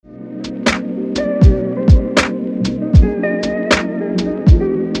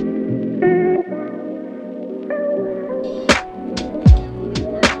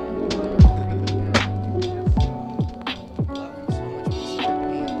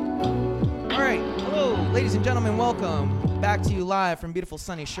Ladies and gentlemen, welcome back to you live from beautiful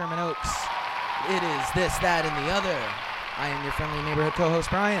sunny Sherman Oaks. It is This, That, and the Other. I am your friendly neighborhood co-host,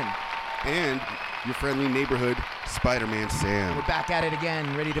 Bryan. And your friendly neighborhood Spider-Man Sam. We're back at it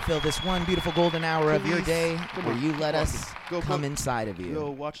again, ready to fill this one beautiful golden hour of your day where you let us come inside of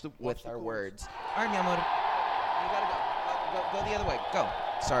you with our words. All right, mi amor. You gotta go. Go the other way. Go.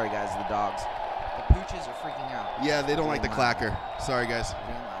 Sorry, guys, the dogs. The pooches are freaking out. Yeah, they don't like the clacker. Sorry, guys.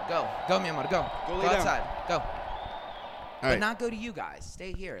 Go. Go, mi amor. Go. Go outside. Go. All But right. not go to you guys.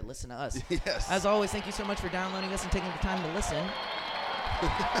 Stay here. Listen to us. Yes. As always, thank you so much for downloading us and taking the time to listen.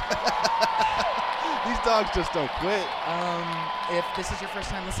 These dogs just don't quit. If this is your first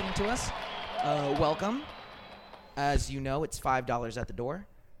time listening to us, welcome. As you know, it's $5 at the door,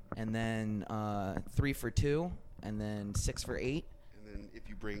 and then 3 for 2, and then 6 for 8. And then if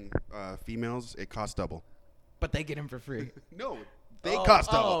you bring females, it costs double. But they get them for free. No, they cost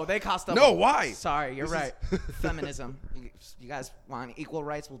double. Oh, they cost double. No, why? Sorry, you're right. Feminism. You guys want equal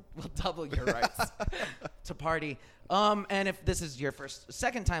rights? We'll double your rights to party. And if this is your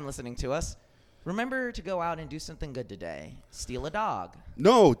second time listening to us, remember to go out and do something good today. Steal a dog.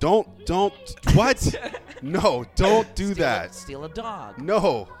 No, don't. What? No, don't do that. Steal a dog.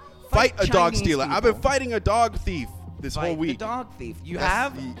 No. Fight a dog Chinese stealer. I've people. been fighting a dog thief this whole Fight week. the dog thief. You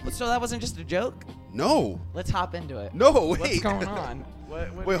That's have? So that wasn't just a joke? No. Let's hop into it. No, wait. What's going on?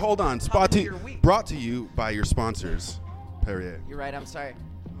 Wait, hold on. Hop into your week. Brought to you by your sponsors, Perrier. You're right. I'm sorry.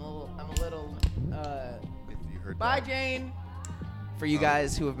 I'm a little. If you heard Bye, that. Jane. For you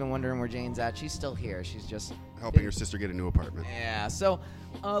guys who have been wondering where Jane's at, she's still here. She's just Helping your sister get a new apartment. Yeah. So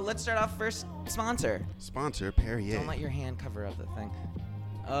let's start off first. Sponsor. Sponsor, Perrier. Don't let your hand cover up the thing.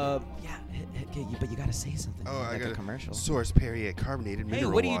 But you gotta say something. Oh, I like got a commercial. Source Perrier carbonated Hey,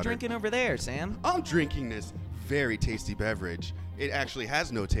 mineral what are you water. drinking over there, Sam? I'm drinking this very tasty beverage. It actually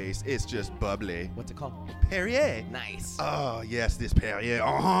has no taste. It's just bubbly. What's it called? Perrier. Nice. Oh, yes, this Perrier.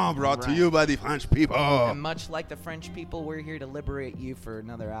 Brought to Right. you by the French people. And much like the French people, we're here to liberate you for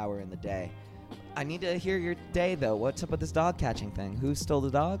another hour in the day. I need to hear your day, though. What's up with this dog catching thing? Who stole the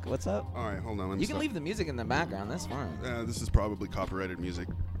dog? What's up? All right, hold on. Let me You can leave the music in the background. That's fine. This is probably copyrighted music.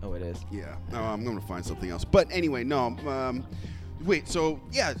 Oh, it is. Yeah. No, I'm going to find something else. But anyway, no. Wait, so,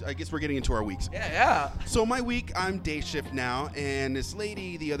 yeah, I guess we're getting into our weeks. Yeah. So my week, I'm day shift now, and this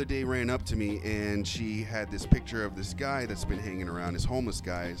lady the other day ran up to me, and she had this picture of this guy that's been hanging around, this homeless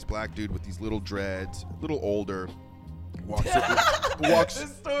guy, this black dude with these little dreads, a little older,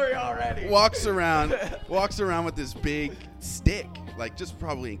 This story already. walks around with this big stick, like just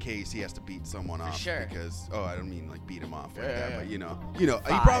probably in case he has to beat someone off. sure. Because I don't mean like beat him off like Yeah, that, yeah. but you know, he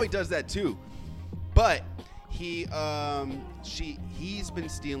Five. probably does that too. But he's been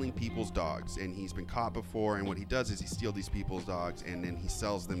stealing people's dogs, and he's been caught before. And what he does is he steals these people's dogs, and then he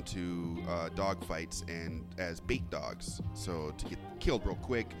sells them to dog fights and as bait dogs. So to get killed real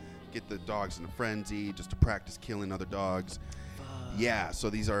quick, get the dogs in a frenzy, just to practice killing other dogs. Yeah, so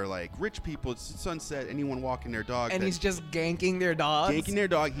these are like rich people. It's Sunset. Anyone walking their dog, And he's just ganking their dogs? ganking their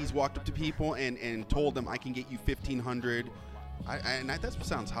dog. He's walked up to people and told them, "I can get you $1,500." That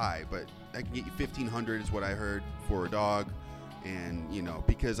sounds high, but I can get you $1,500 is what I heard for a dog. And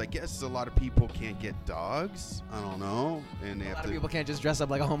because I guess a lot of people can't get dogs. I don't know, and they A have lot to. of people can't just dress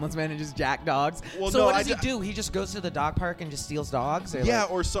up like a homeless man and just jack dogs. Well, So no, what I does he ju- do? He just goes to the dog park and just steals dogs? Or Yeah,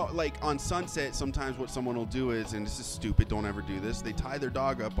 like- or so like on Sunset, sometimes what someone will do is, and this is stupid, don't ever do this, they tie their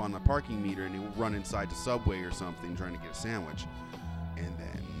dog up on the parking meter and they will run inside the Subway or something trying to get a sandwich.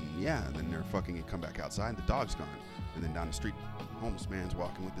 And then they're fucking and come back outside and the dog's gone. And then down the street, homeless man's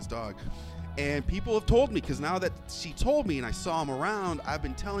walking with his dog. And people have told me, because now that she told me and I saw him around, I've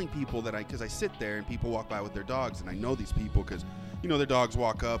been telling people that because I sit there and people walk by with their dogs, and I know these people because, their dogs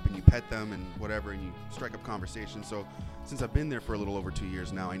walk up and you pet them and whatever, and you strike up conversation. So since I've been there for a little over 2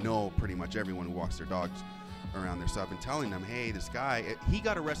 years now, I know pretty much everyone who walks their dogs around there. So I've been telling them, hey, this guy, he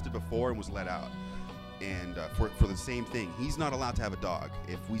got arrested before and was let out. And for the same thing, he's not allowed to have a dog.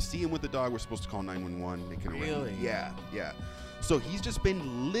 If we see him with a dog, we're supposed to call 911. They can arrest him. Really? Yeah. So he's just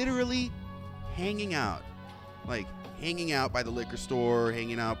been literally hanging out by the liquor store,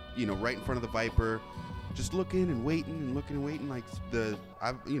 hanging out, right in front of the Viper, just looking and waiting. Like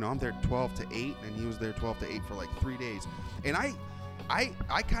I'm there 12 to 8, and he was there 12 to 8 for like 3 days. And I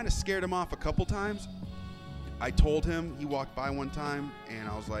kind of scared him off a couple times. I told him, he walked by one time, and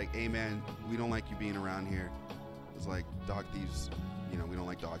I was like, hey man, we don't like you being around here. It was like, dog thieves, we don't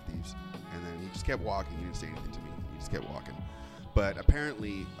like dog thieves. And then he just kept walking. He didn't say anything to me. He just kept walking. But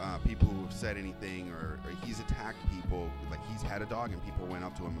apparently, people who have said anything or he's attacked people, like he's had a dog and people went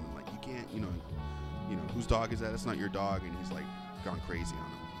up to him and like, you can't, whose dog is that? It's not your dog. And he's like gone crazy on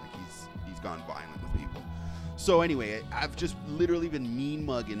him. Like he's gone violent with people. So anyway, I've just literally been mean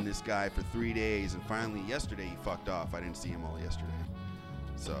mugging this guy for 3 days, and finally yesterday he fucked off. I didn't see him all yesterday.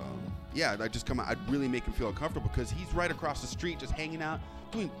 So yeah, I just come out. I'd really make him feel uncomfortable because he's right across the street, just hanging out,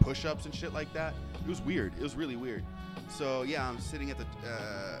 doing push-ups and shit like that. It was weird. It was really weird. So yeah, I'm sitting at the,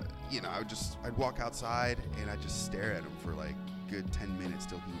 I'd walk outside and I'd just stare at him for like a good 10 minutes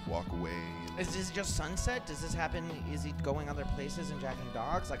till he would walk away. Is this just Sunset? Does this happen? Is he going other places and jacking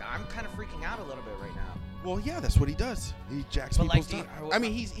dogs? Like, I'm kind of freaking out a little bit right now. Well, yeah, that's what he does. He jacks people's dogs. I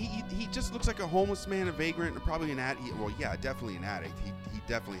mean, he just looks like a homeless man, a vagrant, and probably an addict. Well, yeah, definitely an addict. He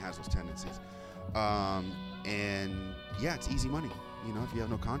definitely has those tendencies. And yeah, it's easy money. You know, if you have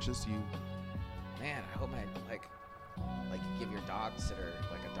no conscience, you. Man, I hope I like give your dog sitter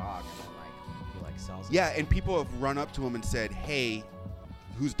like a dog and then like he like sells it. Yeah, and people have run up to him and said, "Hey,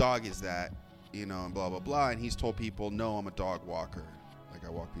 whose dog is that?" You know, and blah blah blah. And he's told people, "No, I'm a dog walker. Like I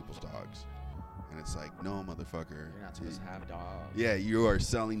walk people's dogs." And it's like, no, motherfucker. You're not supposed to have dogs. Yeah, you are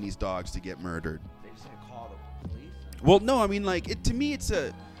selling these dogs to get murdered. They just gonna call the police? Well, no, I mean, like, to me, it's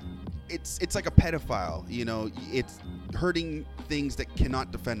like a pedophile. You know, it's hurting things that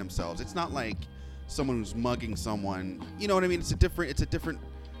cannot defend themselves. It's not like someone who's mugging someone. You know what I mean? It's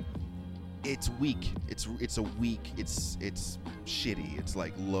weak. It's shitty. It's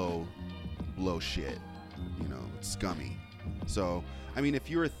like low shit. You know, it's scummy. So, I mean, if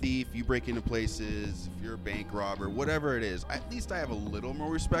you're a thief, you break into places, if you're a bank robber, whatever it is, at least I have a little more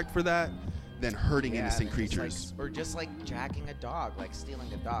respect for that than hurting innocent creatures. Or just like jacking a dog, like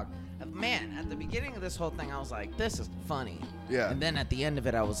stealing a dog. Man, at the beginning of this whole thing, I was like, this is funny. Yeah. And then at the end of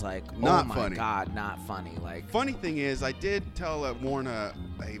it, I was like, oh not my funny. God, not funny. Like, funny thing is, I did warn a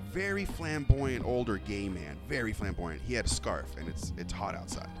very flamboyant older gay man, very flamboyant. He had a scarf, and it's hot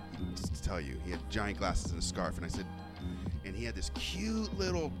outside. Just to tell you, he had giant glasses and a scarf, and I said, and he had this cute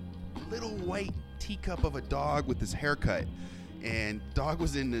little white teacup of a dog with this haircut. And dog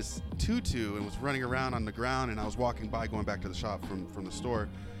was in this tutu and was running around on the ground. And I was walking by, going back to the shop from the store.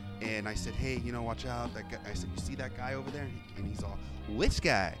 And I said, hey, you know, watch out. That guy. I said, you see that guy over there? And he's all, which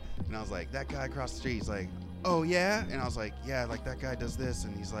guy? And I was like, that guy across the street. He's like, oh, yeah? And I was like, yeah, like that guy does this.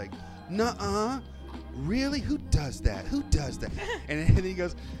 And he's like, nuh-uh. Really? Who does that? And then he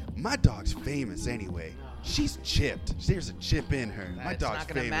goes, my dog's famous anyway. She's chipped. There's a chip in her. My dog's famous. It's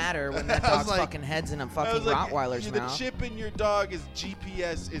not going to matter when that dog's fucking head's in a fucking Rottweiler's mouth. The chip in your dog is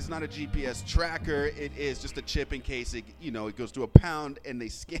GPS. Is not a GPS tracker. It is just a chip in case it goes to a pound and they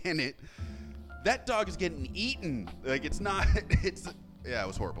scan it. That dog is getting eaten. Like it's not. Yeah, it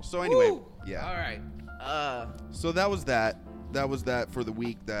was horrible. So anyway, Woo! Yeah. All right. So that was that. That was that for the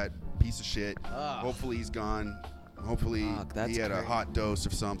week. That piece of shit. Hopefully he's gone. Hopefully he had a hot dose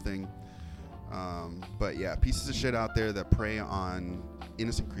of something. But yeah, pieces of shit out there that prey on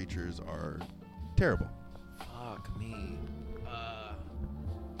innocent creatures are terrible. Fuck me.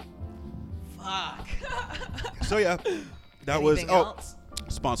 Fuck. So yeah, that Anything else?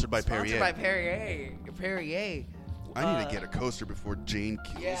 Sponsored by Perrier. Sponsored by Perrier. Perrier. I need to get a coaster before Jane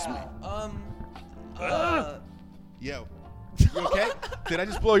kills me. Yo. You okay? Did I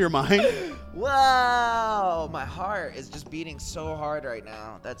just blow your mind? Wow, my heart is just beating so hard right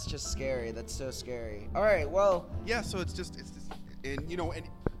now. That's just scary. That's so scary. All right, well. Yeah, so it's just, and and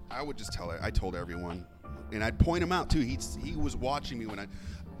I would just tell her. I told everyone, and I'd point him out too. He was watching me when I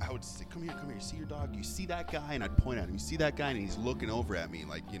would say, come here, you see your dog? You see that guy? And I'd point at him. You see that guy? And he's looking over at me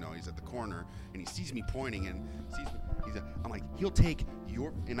like, he's at the corner, and he sees me pointing and sees me. I'm like, he'll take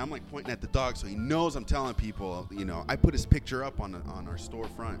your, and I'm like pointing at the dog, so he knows I'm telling people. I put his picture up on our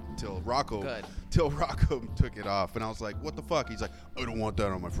storefront till Rocco took it off, and I was like, what the fuck? He's like, I don't want that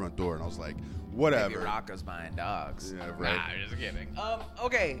on my front door, and I was like, whatever. Maybe Rocco's buying dogs. Yeah, right. Nah, just kidding.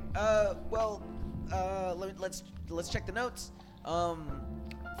 Okay. Let's check the notes.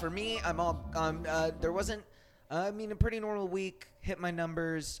 For me, there wasn't. I mean, a pretty normal week. Hit my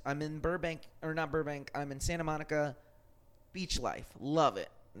numbers. I'm in I'm in Santa Monica. Beach life. Love it.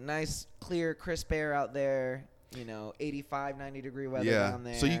 Nice, clear, crisp air out there. 85, 90 degree weather down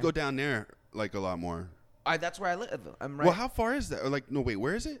there. So you go down there like a lot more. That's where I live. I'm right. Well, how far is that?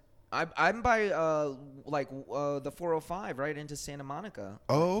 Where is it? I'm by the 405 right into Santa Monica.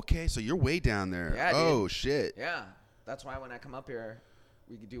 Oh, okay. So you're way down there. Yeah, oh, dude. Shit. Yeah. That's why when I come up here,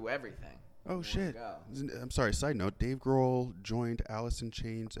 we could do everything. Oh, shit. I'm sorry. Side note, Dave Grohl joined Alice in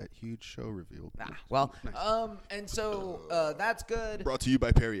Chains at Huge Show Revealed. Well, nice. And so that's good. Brought to you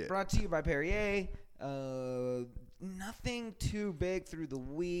by Perrier. Nothing too big through the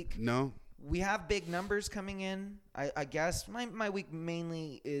week. No. We have big numbers coming in. I guess my week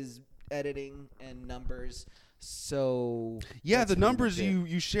mainly is editing and numbers. So yeah, the numbers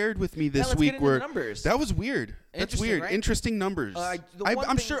you shared with me this week were numbers. That was weird. That's weird. Right? Interesting numbers.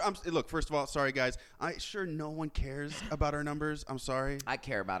 I'm sure. Look, first of all, sorry guys. I'm sure no one cares about our numbers. I'm sorry. I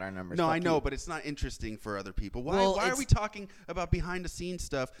care about our numbers. No, I know, but it's not interesting for other people. Why are we talking about behind the scenes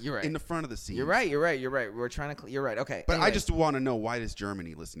stuff in the front of the scenes? You're right. We're trying to. You're right. Okay. But I just want to know, why is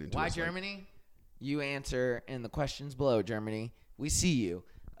Germany listening to us? Why Germany? You answer in the questions below, Germany. We see you.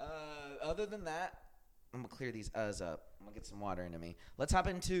 Other than that, I'm going to clear these U's up. I'm going to get some water into me. Let's hop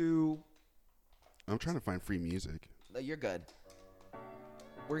into... I'm trying to find free music. You're good.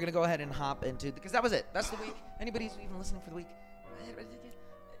 We're going to go ahead and hop into... Because that was it. That's the week. Anybody who's even listening for the week...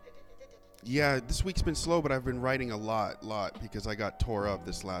 Yeah, this week's been slow, but I've been writing a lot because I got tore up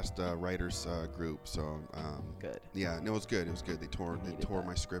this last writers group. So good. Yeah, no, it was good. It was good. They tore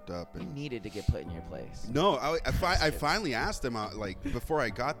my script up. And you needed to get put in your place. No, I finally asked them like before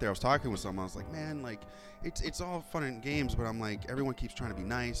I got there. I was talking with someone. I was like, man, like it's all fun and games, but I'm like, everyone keeps trying to be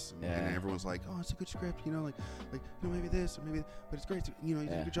nice, and everyone's like, oh, it's a good script, you know, like maybe this or maybe, but it's great, you know, you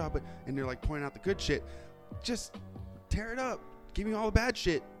did a good job, and they're like pointing out the good shit. Just tear it up. Give me all the bad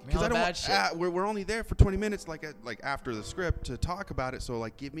shit, because I don't want. We're only there for 20 minutes, like after the script, to talk about it. So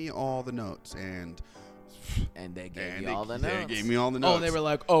like, give me all the notes, and they gave you all the notes. They gave me all the notes. Oh, they were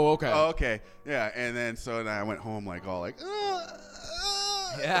like, oh, okay. Oh, okay, yeah. And then I went home like all like,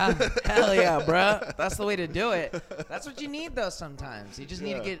 yeah, hell yeah, bruh. That's the way to do it. That's what you need though. Sometimes you just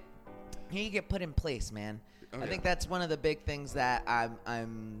need to get put in place, man. I think that's one of the big things that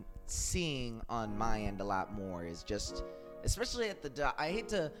I'm seeing on my end a lot more is just. Especially at the dog. I hate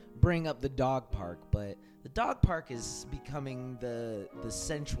to bring up the dog park, but the dog park is becoming the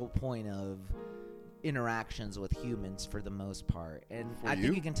central point of interactions with humans for the most part. And I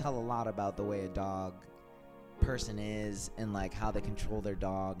think you can tell a lot about the way a dog person is and like how they control their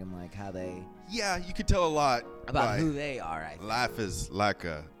dog and like how they... Yeah, you could tell a lot about who they are, I think. Life is like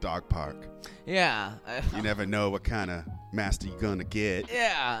a dog park. Yeah. You never know what kind of master you're going to get.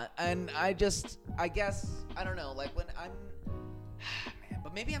 Yeah, and I guess, I don't know, like when I'm... Man,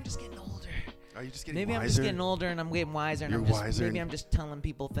 but maybe I'm just getting older. Are you just getting wiser? Maybe I'm just getting older and I'm getting wiser. And maybe I'm just telling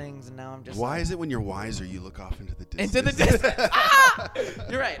people things and now I'm just... Why is it when you're wiser you look off into the distance? Into the distance. Ah!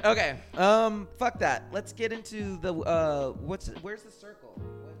 You're right. Okay. Fuck that. Let's get into the... Where's the circle?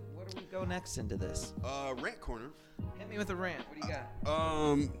 Where do we go next into this? Rant corner. Hit me with a rant. What do you got?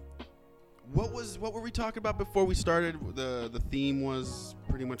 What were we talking about before we started? The theme was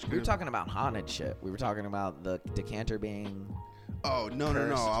pretty much... We were talking about haunted shit. We were talking about the decanter being... Oh, no.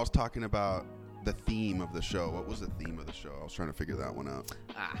 I was talking about the theme of the show. What was the theme of the show? I was trying to figure that one out.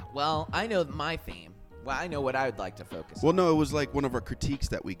 Well, I know my theme. Well, I know what I would like to focus on. Well, no, it was like one of our critiques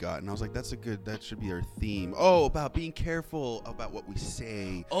that we got, and I was like, that should be our theme. Oh, about being careful about what we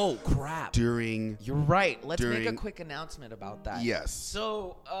say. Oh, crap. You're right. Let's make a quick announcement about that. Yes.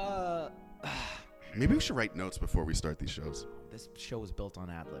 So, maybe we should write notes before we start these shows. This show is built on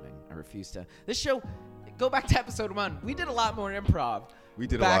ad-libbing. I refuse to. This show... Go back to episode 1. We did a lot more improv. We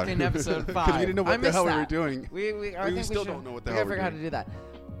did back a lot. in episode 5. Because we didn't know what the hell we were doing. We still don't know what the hell we're doing. We gotta figure out how to do that.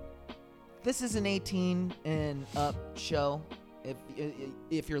 This is an 18 and up show.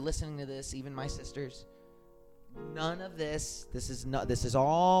 If you're listening to this, even my sisters, none of this. This is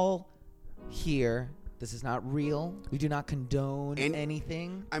all here. This is not real. We do not condone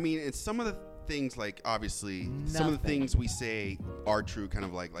anything. I mean, it's some of the things, like obviously some of the things we say are true, kind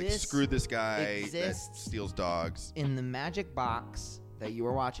of like screw this guy that steals dogs. In the magic box that you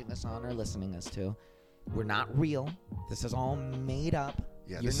are watching this on or listening us to, we're not real. This is all made up.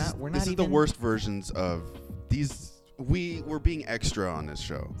 Yeah, this is the worst versions of these. We're being extra on this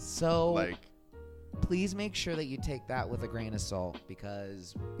show. So please make sure that you take that with a grain of salt,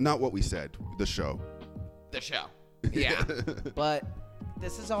 because not what we said. The show. Yeah. But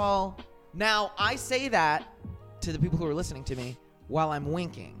this is all. Now, I say that to the people who are listening to me while I'm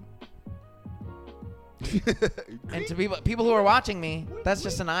winking. And to people who are watching me, that's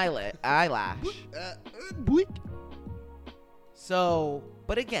just an eyelash. So,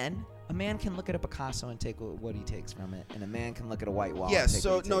 but again, a man can look at a Picasso and take what he takes from it, and a man can look at a white wall. Yeah, and take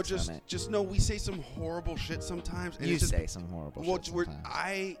what he takes from it. Just know we say some horrible shit sometimes. And say some horrible shit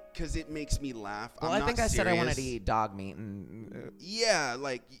sometimes. Because it makes me laugh. Well, I think I said I wanted to eat dog meat, and yeah,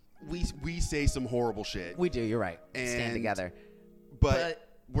 like. We say some horrible shit. We do. You're right. Stand together. But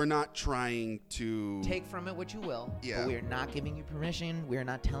we're not trying to take from it what you will. Yeah. But we're not giving you permission. We're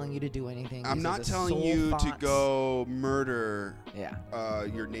not telling you to do anything. I'm not telling you to go murder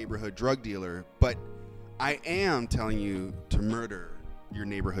your neighborhood drug dealer, but I am telling you to murder your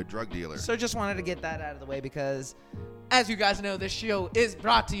neighborhood drug dealer. So just wanted to get that out of the way, because as you guys know, this show is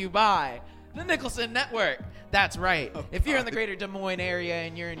brought to you by The Nicholson Network. That's right. If you're in the greater Des Moines area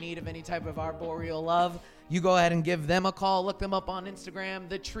and you're in need of any type of arboreal love, you go ahead and give them a call. Look them up on Instagram,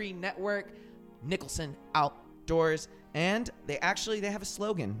 The Tree Network, Nicholson Outdoors. And they have a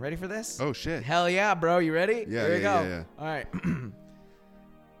slogan. Ready for this? Oh, shit. Hell yeah, bro. You ready? Yeah, Here we go. Yeah. All right.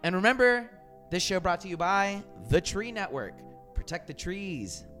 And remember, this show brought to you by The Tree Network. Protect the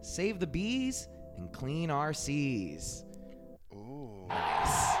trees, save the bees, and clean our seas. Oh.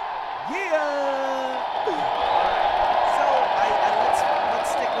 Nice. Yeah. So let's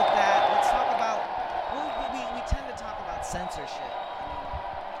stick with that. Let's talk about. We tend to talk about censorship.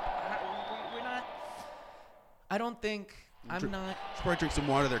 We're not. I don't think. I'm not. Should probably drink some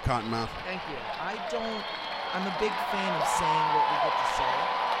water there, Cottonmouth. Thank you. I'm a big fan of saying what we get to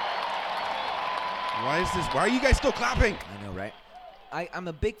say. Why are you guys still clapping? I know, right? I'm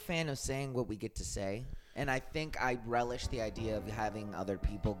a big fan of saying what we get to say, and I think I relish the idea of having other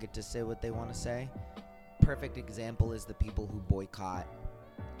people get to say what they want to say. Perfect example is the people who boycott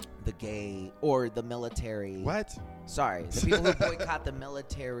the gay or the military. What? Sorry, the people who boycott the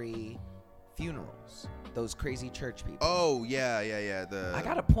military funerals. Those crazy church people. Oh, yeah. I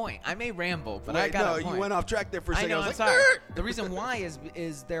got a point. I may ramble, but I got a point. You went off track there for a second. I know, I was I'm like, sorry. The reason why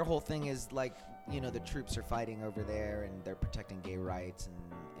is their whole thing is like, the troops are fighting over there and they're protecting gay rights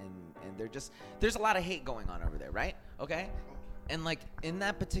and they're just, there's a lot of hate going on over there, right? Okay? And like in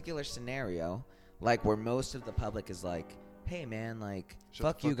that particular scenario, like where most of the public is like, hey man, like,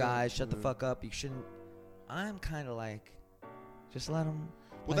 fuck you guys, shut the fuck up, you shouldn't. I'm kind of like, just let them.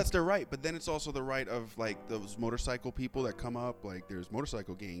 Well, that's their right, but then it's also the right of like those motorcycle people that come up. Like there's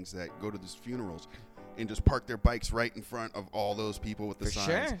motorcycle gangs that go to these funerals and just park their bikes right in front of all those people with the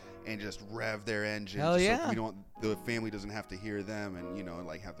signs and just rev their engines. Hell yeah! So the family doesn't have to hear them, and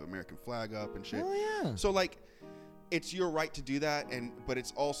like have the American flag up and shit. Hell yeah! So like, it's your right to do that, but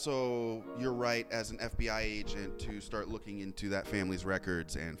it's also your right as an FBI agent to start looking into that family's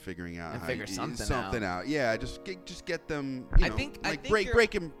records and figuring out something out. Yeah, just get them. I think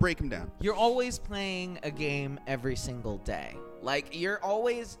break them down. You're always playing a game every single day. Like you're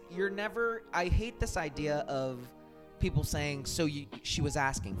never. I hate this idea of people saying, she was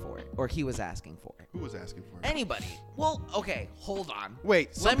asking for it, or he was asking for it. Who was asking for it? Anybody. Well, okay, hold on. Wait,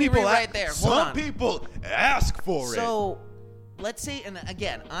 let me read right there. Some people ask for it. So, let's say, and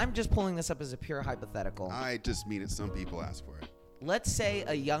again, I'm just pulling this up as a pure hypothetical. I just mean it. Some people ask for it. Let's say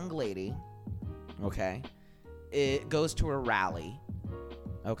a young lady, okay, it goes to a rally,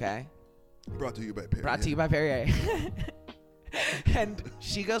 okay. Brought to you by Perrier. Brought to you by Perrier. And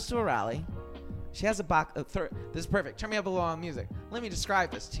she goes to a rally. She has a box. This is perfect. Turn me up a little on music. Let me describe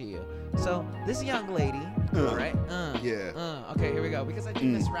this to you. So this young lady, right? Yeah. Okay, here we go. Because I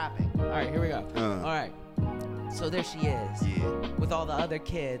do this rapping. All right, here we go. All right. So there she is. Yeah. With all the other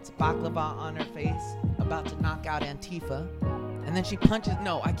kids, baklava on her face, about to knock out Antifa. And then she punches.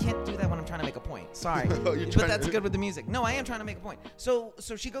 No, I can't do that when I'm trying to make a point. Sorry. But that's good with the music. No, I am trying to make a point. So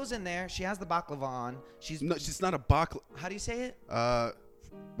she goes in there. She has the baklava on. She's not a baklava. How do you say it?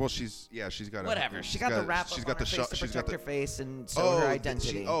 Well, she's got whatever. She got the wrap up on her face to protect her face and show her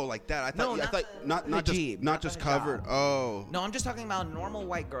identity. Like that. I thought not just covered. Oh. No, I'm just talking about a normal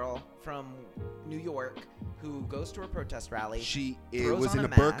white girl from New York who goes to a protest rally. It was in a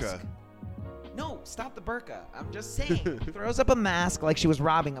burqa. No, stop the burqa. I'm just saying. Throws up a mask like she was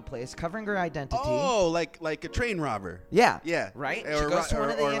robbing a place, covering her identity. Oh, like a train robber. Yeah. Yeah. Right? Or, she goes to one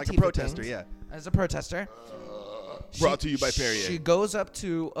of the or like a protester, things, as a protester. Brought to you by Perrier. She goes up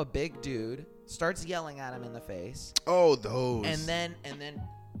to a big dude, starts yelling at him in the face. Oh, those. And then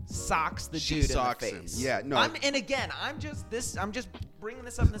socks the dude in the face. Him. Yeah, no. I'm just bringing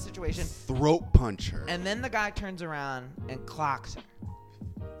this up in the situation. Throat punch her. And then the guy turns around and clocks her.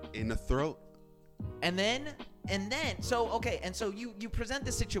 In the throat. And then so you present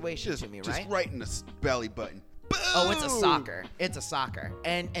the situation to me, right? Just right in the belly button. Boom! Oh, it's a soccer.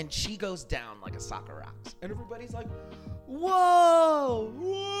 And she goes down like a soccer rocks. And everybody's like, whoa,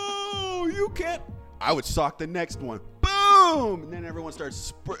 you can't. I would sock the next one. Boom! And then everyone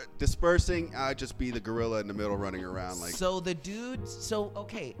starts dispersing. I'd just be the gorilla in the middle running around like. So the dude,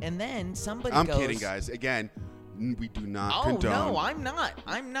 okay. And then somebody goes. I'm kidding, guys. Again, we do not condone. Oh, no, I'm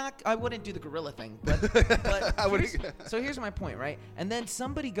not. I wouldn't do the gorilla thing. But I wouldn't. So here's my point, right? And then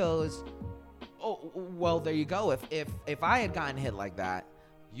somebody goes, oh, well, there you go. If I had gotten hit like that,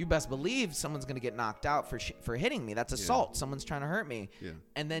 you best believe someone's going to get knocked out for hitting me. That's assault. Yeah. Someone's trying to hurt me. Yeah.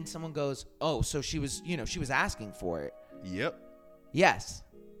 And then someone goes, oh, so she was asking for it. Yep. Yes.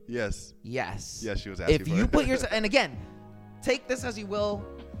 Yes. Yes. Yes, she was asking for it. If you put yourself, and again, take this as you will,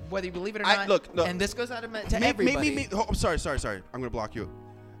 whether you believe it or not. Look, and this goes out to everybody. I'm sorry. I'm going to block you.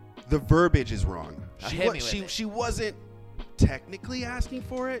 the verbiage is wrong. She wasn't technically asking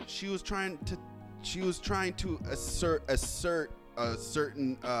for it. She was trying to assert a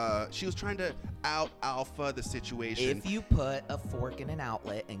certain. She was trying to out alpha the situation. If you put a fork in an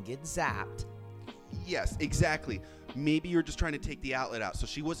outlet and get zapped. Yes, exactly. Maybe you're just trying to take the outlet out. So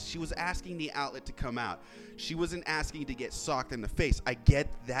she was asking the outlet to come out. She wasn't asking to get socked in the face. I get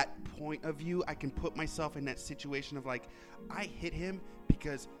that point of view. I can put myself in that situation of like, I hit him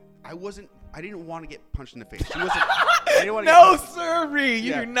because I didn't want to get punched in the face. She wasn't. I didn't want to No, sirree.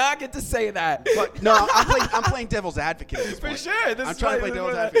 You do not get to say that. But no, I'm playing devil's advocate at this point. For sure. I'm trying to play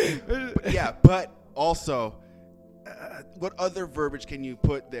devil's advocate. But yeah, but also, what other verbiage can you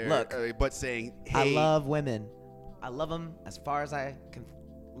put there? Look, but saying, hey. I love women. I love them as far as I can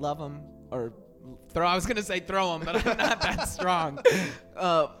love them or throw. I was going to say throw them, but I'm not that strong.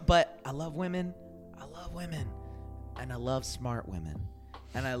 But I love women. I love women. And I love smart women.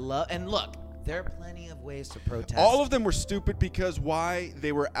 And look, there are plenty of ways to protest. All of them were stupid because why?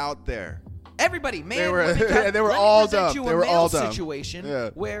 They were out there. Everybody, man, they were all dumb. They were all dumb.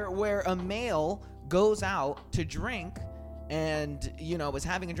 Situation where a male goes out to drink and, is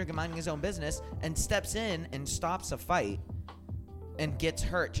having a drink and minding his own business and steps in and stops a fight and gets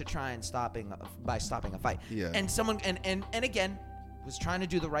hurt to try and stopping a fight. Yeah. And someone, and again, was trying to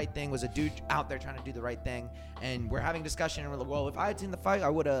do the right thing, was a dude out there trying to do the right thing, and we're having discussion, and we're like, well, if I had seen the fight, I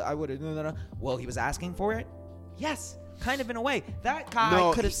would have, well, he was asking for it? Yes, kind of in a way. That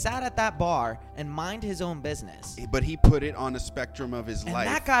guy could have sat at that bar and mind his own business. But he put it on a spectrum of his life. And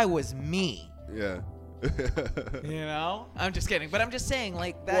that guy was me. Yeah. I'm just kidding, but I'm just saying,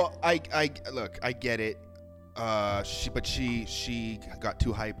 like that. Well, I get it. She got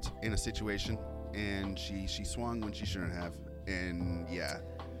too hyped in a situation, and she swung when she shouldn't have, and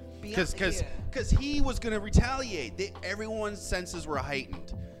because he was gonna retaliate. Everyone's senses were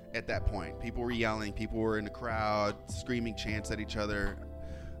heightened at that point. People were yelling. People were in the crowd screaming chants at each other.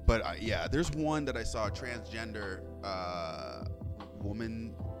 But there's one that I saw, a transgender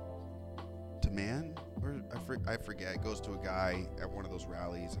woman to man, or I forget, goes to a guy at one of those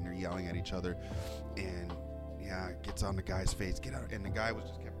rallies, and they're yelling at each other, and gets on the guy's face, get out, and the guy was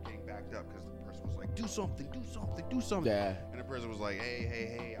just kept getting backed up because the person was like, do something, yeah, and the person was like,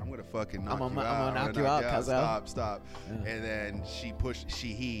 hey, I'm gonna fucking knock I'm gonna knock you out, stop, yeah. And then she pushes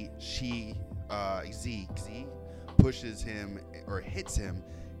him or hits him,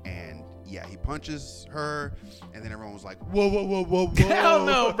 and he punches her, and then everyone was like, whoa. Hell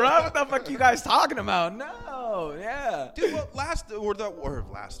no, bro. What the fuck you guys talking about? No, yeah. Dude, the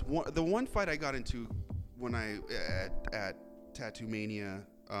one fight I got into when I at Tattoo Mania,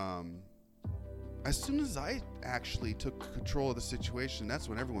 as soon as I actually took control of the situation, that's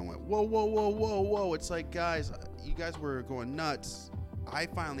when everyone went, whoa. It's like, guys, you guys were going nuts. I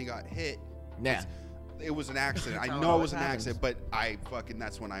finally got hit. Yeah. It was an accident. I know it was an accident, but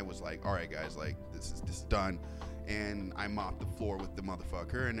that's when I was like, all right, guys, like, this is done. And I mopped the floor with the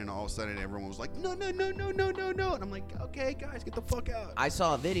motherfucker, and then all of a sudden everyone was like, no. And I'm like, okay, guys, get the fuck out. I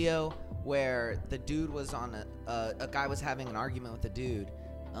saw a video where the dude was on a guy was having an argument with a dude,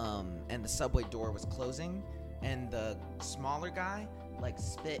 and the subway door was closing, and the smaller guy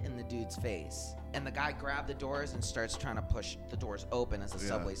spit in the dude's face, and the guy grabbed the doors and starts trying to push the doors open as the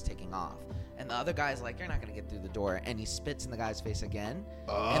subway's taking off, and the other guy's like, you're not gonna get through the door, and he spits in the guy's face again.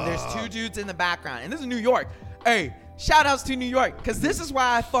 And there's two dudes in the background, and this is New York. Hey, shout outs to New York, because this is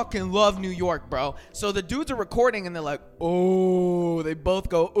why I fucking love New York, bro. So the dudes are recording, and they're like, oh, they both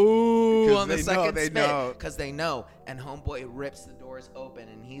go, ooh, on the second spit, because they know. And homeboy rips the doors open,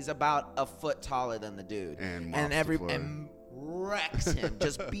 and he's about a foot taller than the dude, and wrecks him,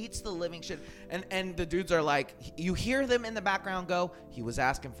 just beats the living shit. And the dudes are like, you hear them in the background go, he was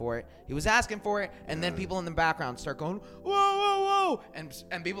asking for it, and then people in the background start going, whoa,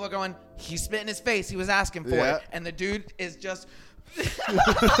 and people are going, he spit in his face, he was asking for it, and the dude is just and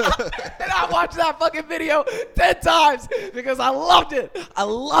I watched that fucking video 10 times because I loved it. I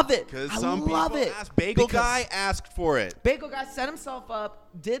love it. Because some people asked. Bagel Guy asked for it. Bagel Guy set himself up,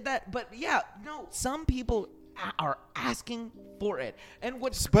 did that, but some people are asking for it.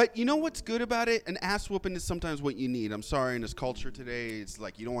 But you know what's good about it? An ass whooping is sometimes what you need. I'm sorry, in this culture today, it's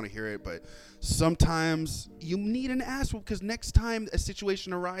like you don't want to hear it, but sometimes you need an ass whoop, because next time a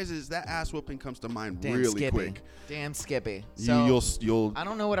situation arises, that ass whooping comes to mind really quick. Damn Skippy. So you'll I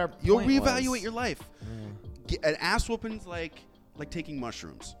don't know what our point you'll reevaluate was. Your life. An ass whooping's like taking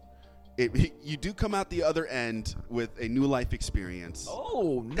mushrooms. You do come out the other end with a new life experience.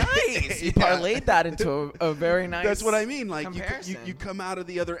 Oh, nice! You parlayed that into a very nice. That's what I mean. Like you come out of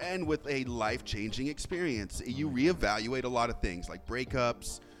the other end with a life-changing experience. You reevaluate a lot of things, like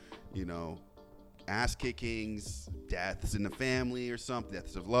breakups. ass kickings, deaths in the family or something,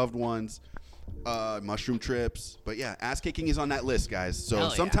 deaths of loved ones, mushroom trips. But yeah, ass kicking is on that list, guys. So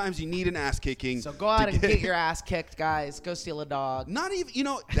sometimes you need an ass kicking. So go out and get your ass kicked, guys. Go steal a dog. Not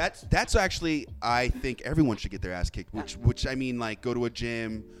even, that's actually, I think everyone should get their ass kicked, which I mean, like, go to a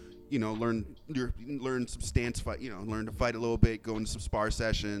gym, learn some stance fight, learn to fight a little bit, go into some spar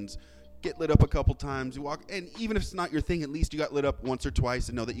sessions, get lit up a couple times, you walk, and even if it's not your thing, at least you got lit up once or twice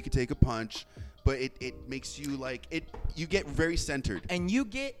and know that you can take a punch. But it makes you you get very centered. And you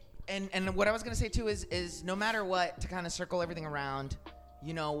get, and what I was going to say too is no matter what, to kind of circle everything around,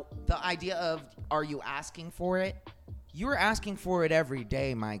 the idea of, are you asking for it? You're asking for it every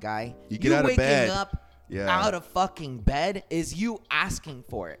day, my guy. You get out of bed. Waking up out of fucking bed is you asking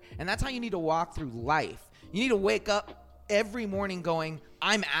for it. And that's how you need to walk through life. You need to wake up every morning going,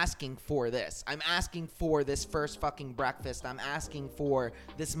 I'm asking for this. I'm asking for this first fucking breakfast. I'm asking for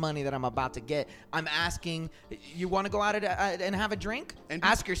this money that I'm about to get. I'm asking, you want to go out and have a drink? And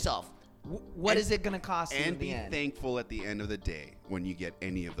ask yourself, what is it going to cost you in the end? And be thankful at the end of the day when you get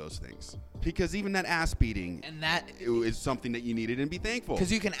any of those things. Because even that ass beating is something that you needed, and be thankful.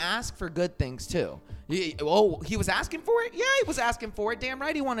 Because you can ask for good things too. He was asking for it? Yeah, he was asking for it. Damn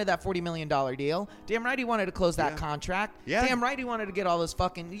right he wanted that $40 million deal. Damn right he wanted to close that contract. Yeah. Damn right he wanted to get all this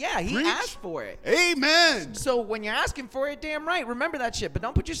fucking... Yeah, he asked for it. Amen. So when you're asking for it, damn right, remember that shit. But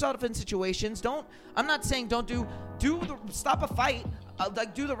don't put yourself in situations. I'm not saying don't stop a fight.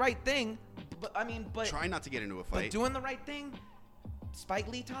 Do the right thing. But try not to get into a fight. But doing the right thing, Spike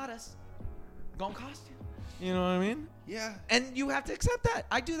Lee taught us, gonna cost you. You know what I mean? Yeah. And you have to accept that.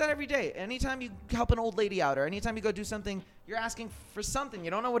 I do that every day. Anytime you help an old lady out, or anytime you go do something, you're asking for something.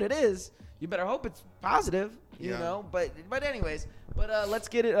 You don't know what it is. You better hope it's positive. You know. But anyways. But let's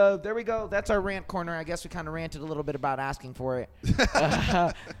get it. There we go. That's our rant corner. I guess we kind of ranted a little bit about asking for it.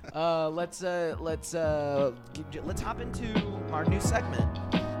 Let's hop into our new segment.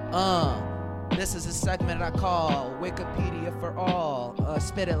 This is a segment I call Wikipedia for All.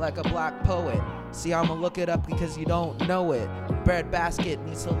 Spit it like a black poet. See, I'ma look it up because you don't know it. Breadbasket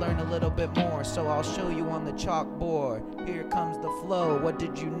needs to learn a little bit more, so I'll show you on the chalkboard. Here comes the flow. What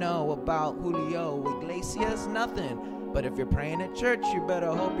did you know about Julio Iglesias? Nothing. But if you're praying at church, you better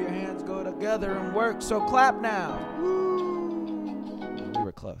hope your hands go together and work. So clap now. Woo. We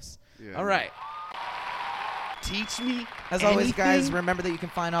were close. Yeah. All right. Teach me. As always, guys, remember that you can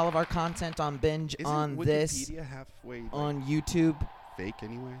find all of our content on Binge Isn't on Wikipedia this halfway on YouTube. Fake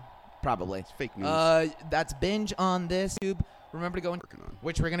anyway. Probably. It's fake news. That's Binge on this YouTube. Remember to go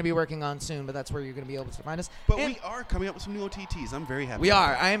which we're going to be working on soon, but that's where you're going to be able to find us. But we are coming up with some new OTTs. I'm very happy. We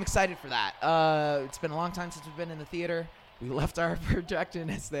are. I am excited for that. It's been a long time since we've been in the theater. We left our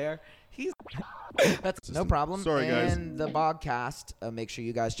projectionist there. That's no problem. Sorry, guys. And the podcast, make sure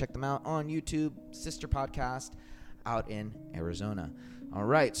you guys check them out on YouTube. Sister podcast out in Arizona. All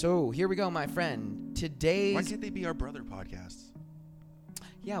right, so here we go, my friend. Why can't they be our brother podcasts?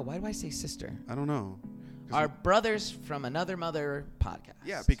 Yeah, why do I say sister? I don't know. Our brothers from another mother podcast.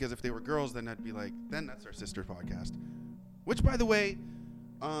 Yeah, because if they were girls, then I'd be like, then that's our sister podcast. Which, by the way,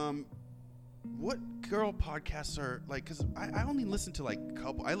 what girl podcasts are like? Because I only listen to I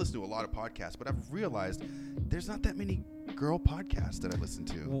listen to a lot of podcasts, but I've realized there's not that many girl podcasts that I listen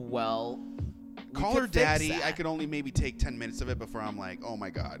to. Well, Call Her Daddy, I could only maybe take 10 minutes of it before I'm like, oh my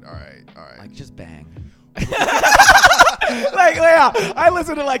God, all right. Like, just bang. I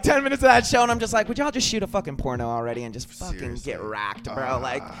listen to 10 minutes of that show and I'm just like, would y'all just shoot a fucking porno already and just fucking Seriously. Get racked, bro?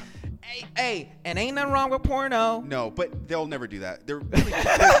 Hey, and ain't nothing wrong with porno. No, but they'll never do that. They're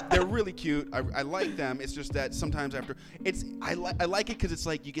really cute. I like them. It's just that sometimes after I like it because it's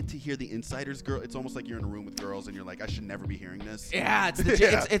like you get to hear the insiders. Girl, it's almost like you're in a room with girls and you're like, I should never be hearing this. Yeah,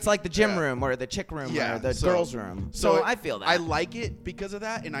 it's like the gym room or the chick room or the girls room. So I feel that. I like it because of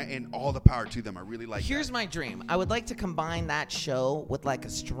that, and all the power to them. I really like. Here's my dream. I would like to combine that show with a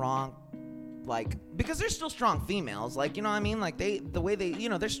strong. Because they're still strong females, you know what I mean? The way they,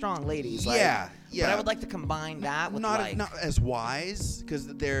 they're strong ladies. Yeah. But I would like to combine that with not as wise, because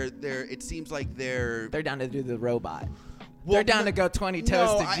it seems like they're down to do the robot. Well, they're down to go 20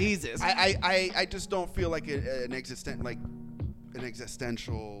 toes to Jesus. I just don't feel like an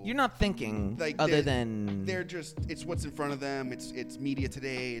existential. You're not thinking other than they're just. It's what's in front of them. It's media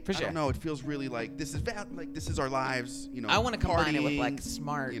today. For sure. I don't know. It feels really like this is our lives. I want to combine it with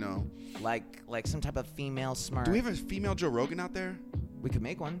smart. Like some type of female smart. Do we have a female Joe Rogan out there? We could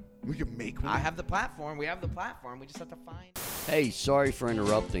make one. I have the platform. We have the platform. We just have to find. Hey, sorry for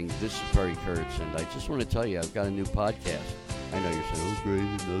interrupting. This is Perry Kurtz, and I just want to tell you I've got a new podcast. I know you're saying, oh, great,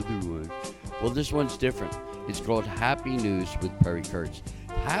 another one. Well, this one's different. It's called Happy News with Perry Kurtz.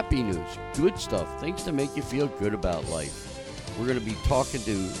 happy news, good stuff, things to make you feel good about life. We're going to be talking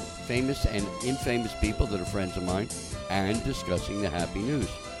to famous and infamous people that are friends of mine and discussing the happy news.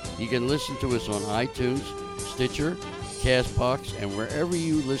 You can listen to us on iTunes, Stitcher, CastBox, and wherever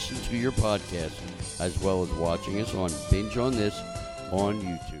you listen to your podcast, as well as watching us on Binge on This on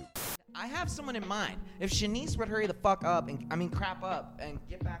YouTube. I have someone in mind. If Shanice would hurry the fuck up, crap up, and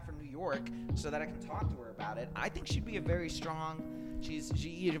get back from New York so that I can talk to her about it, I think she'd be a very strong, she's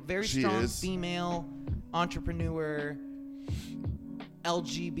a very strong female entrepreneur,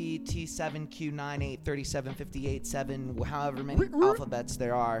 LGBT7Q983758 however many alphabets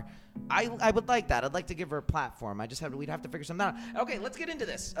there are. I would like that. I'd like to give her a platform. We'd have to figure something out. Okay, let's get into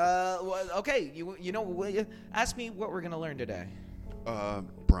this. Okay, ask me what we're gonna learn today.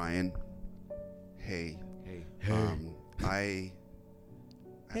 Bryan. Hey. I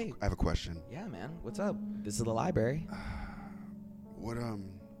have a question. Yeah, man. What's up? This is the library. What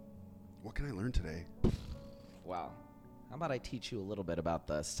can I learn today? Wow. How about I teach you a little bit about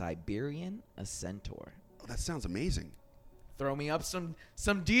the Siberian centaur? Oh, that sounds amazing. Throw me up some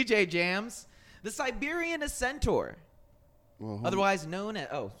DJ jams. The Siberian centaur. Well, otherwise known as...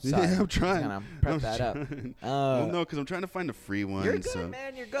 Oh, sorry. Yeah, I'm trying. I'm prep that up. Well, no, because I'm trying to find a free one. You're good,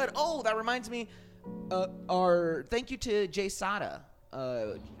 man. You're good. Oh, that reminds me. Thank you to Jay Sada.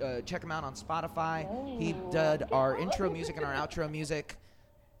 Check him out on Spotify. He did our intro music and our outro music.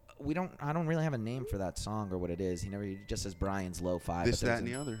 I don't really have a name for that song or what it is. He just says Bryan's Lo-Fi. This, that, and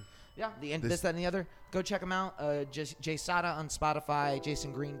the other. Yeah, this, that, and the other. Go check him out. Just Jay Sada on Spotify,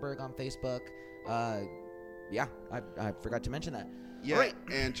 Jason Greenberg on Facebook. Yeah, I forgot to mention that. Yeah, right.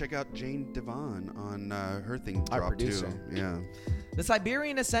 And check out Jane Devon on her thing. Our producer. Too. Yeah. The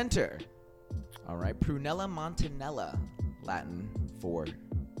Siberian centaur. All right, Prunella montanella, Latin for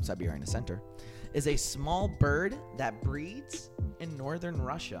Siberian centaur, is a small bird that breeds in northern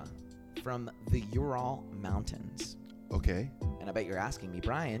Russia from the Ural Mountains. Okay. And I bet you're asking me,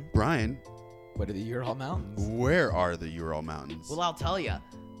 Bryan, what are the Ural Mountains? Where are the Ural Mountains? Well, I'll tell you.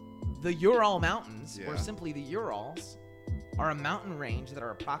 The Ural Mountains, or simply the Urals, are a mountain range that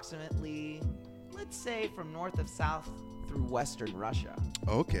are approximately, let's say, from north of south through western Russia.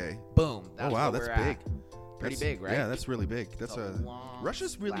 Okay. Boom. That's that's big. Pretty big, right? Yeah, that's really big. That's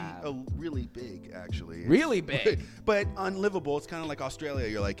Russia's really big, actually. Really big. But unlivable. It's kind of like Australia.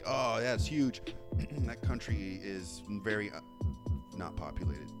 You're like, oh, yeah, it's huge. That country is very not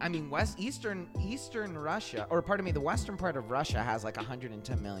populated. I mean, eastern Russia, or pardon me, the western part of Russia has like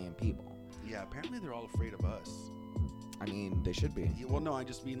 110 million people. Yeah, apparently they're all afraid of us. I mean, they should be. Yeah, well, no, I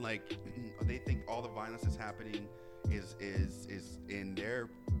just mean like they think all the violence that's happening is in their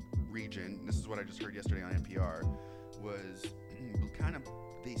region. This is what I just heard yesterday on NPR. Was kind of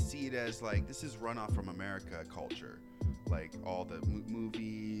they see it as like this is runoff from America culture, like all the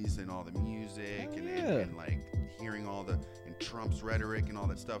movies and all the music and like hearing all the and Trump's rhetoric and all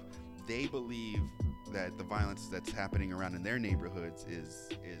that stuff. They believe that the violence that's happening around in their neighborhoods is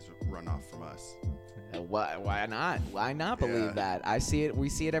runoff from us. Why not? Why not believe that? I see it. We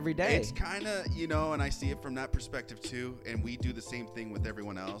see it every day. It's kind of, and I see it from that perspective too. And we do the same thing with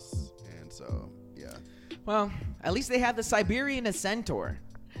everyone else. And so, yeah. Well, at least they have the Siberian centaur.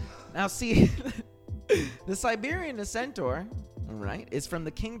 Now, see, the Siberian centaur, right, is from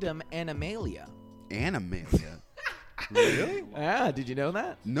the kingdom Animalia. Animalia? Really? Yeah. Did you know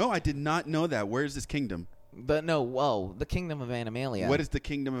that? No, I did not know that. Where is this kingdom? The kingdom of Animalia. What is the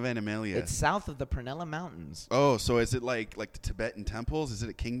kingdom of Animalia? It's south of the Prunella Mountains. Oh, so is it like the Tibetan temples? Is it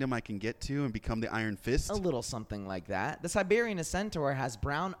a kingdom I can get to and become the Iron Fist? A little something like that. The Siberian centaur has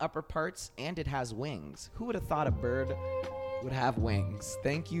brown upper parts and it has wings. Who would have thought a bird would have wings?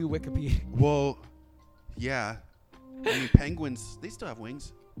 Thank you, Wikipedia. Well, yeah. I mean, penguins, they still have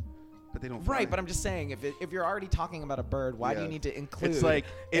wings. But they don't fly. Right, but I'm just saying, if you're already talking about a bird, why do you need to include... It's like,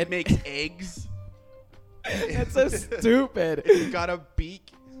 it makes eggs. That's so stupid. It's got a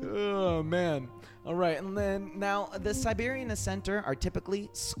beak. Oh, man. All right, and then now the Siberian centaur are typically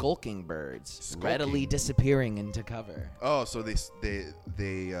skulking birds, readily disappearing into cover. Oh, so they're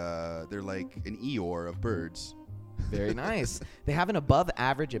like an Eeyore of birds. Very nice. They have an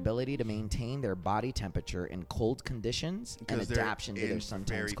above-average ability to maintain their body temperature in cold conditions and adaptation to their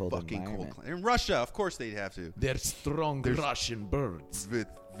sometimes cold environment. In Russia, of course, they'd have to. They're strong Russian birds with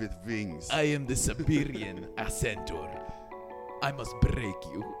wings. I am the Siberian centaur. I must break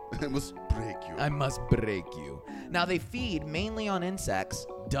you. I must break you. Now, they feed mainly on insects.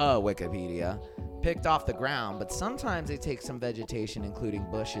 Duh, Wikipedia. Picked off the ground, but sometimes they take some vegetation, including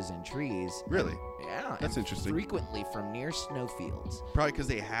bushes and trees. Really? Yeah. That's interesting. Frequently from near snowfields. Probably because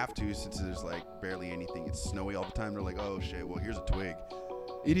they have to, since there's like barely anything. It's snowy all the time. They're like, oh shit, well, here's a twig.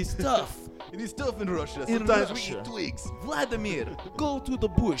 It is tough. It is tough in Russia. In Sometimes Russia. we eat twigs. Vladimir, go to the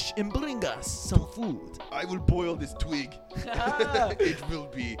bush and bring us some food. I will boil this twig. It will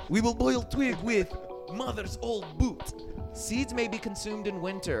be. We will boil twig with mother's old boot. Seeds may be consumed in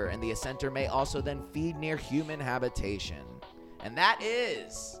winter, and the assenter may also then feed near human habitation. And that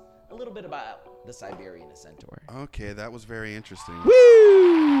is a little bit about the Siberian assenter. Okay, that was very interesting. Woo!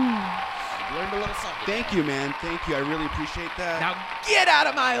 Learned a little something. Thank you, man. Thank you. I really appreciate that. Now get out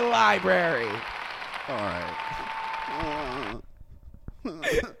of my library. All right.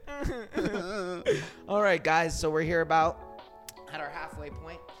 All right, guys. So we're here at our halfway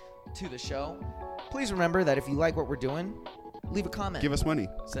point to the show. Please remember that if you like what we're doing, leave a comment. Give us money.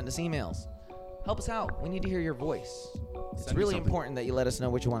 Send us emails. Help us out. We need to hear your voice. It's Send me really something. important that you let us know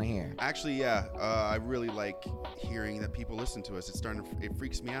what you want to hear. Actually, yeah. I really like hearing that people listen to us. It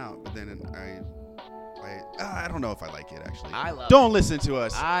freaks me out. But then I don't know if I like it, actually. I love Don't it. listen to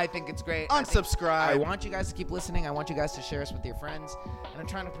us. I think it's great. Unsubscribe. I want you guys to keep listening. I want you guys to share us with your friends. And I'm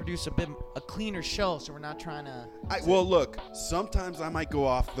trying to produce a cleaner show, so we're not trying to Well, look, sometimes I might go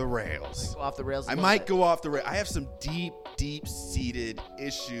off the rails. go off the rails. I might go off the rails. I have some deep-seated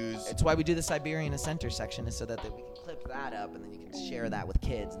issues. It's why we do the Siberian assenter section, is so that we can clip that up, and then you can share that with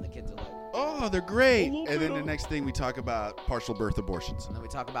kids, and the kids are like, Oh, they're great. And then the next thing we talk about partial birth abortions. and then we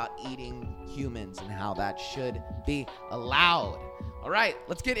talk about eating humans and how that should be allowed. All right,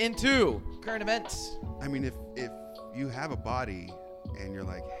 let's get into current events. I mean, if you have a body and you're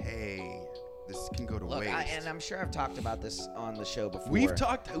like, hey, this can go to Look, waste. and I'm sure I've talked about this on the show before. We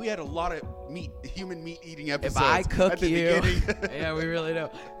had a lot of human meat eating episodes. If I cook at the you, beginning. yeah, we really do.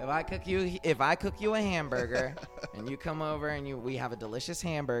 If I cook you a hamburger, and you come over and we have a delicious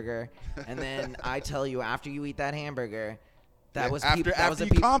hamburger, and then I tell you after you eat that hamburger, after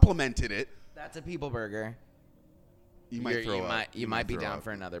you complimented it, that's a people burger. you might throw up. You might be throw down up.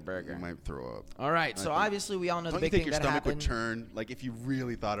 for another burger. You might throw up. All right, so obviously we all know the Don't you big think thing your that stomach would happened. turn, like, if you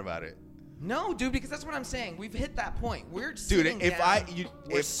really thought about it? No, dude, because that's what I'm saying. We've hit that point. We're Dude, sitting if down,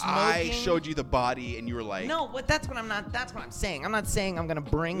 we're I smoking. showed you the body and you were like, No, but that's what I'm saying. I'm not saying I'm gonna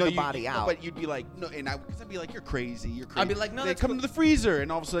bring the body out. But you'd be like, no, and I'd be like, you're crazy. You're crazy. I'd be like, no, They that's come cool. to the freezer,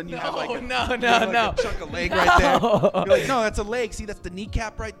 and all of a sudden you have like a chunk of leg No. right there. You're like, no, that's a leg. See, that's the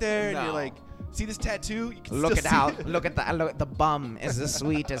kneecap right there. And No. you're like, see this tattoo? You can Look still at how see it. look at the bum is the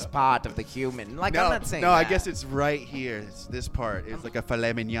sweetest part of the human. Like, I'm not saying No, that. I guess it's right here. It's this part. It's like a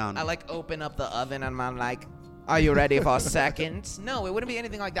filet mignon. I like open up the oven and I'm like, are you ready for seconds? No, it wouldn't be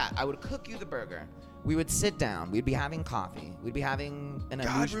anything like that. I would cook you the burger. We would sit down. We'd be having coffee. We'd be having an God,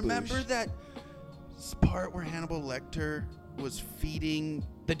 amuse remember bouche. that part where Hannibal Lecter was feeding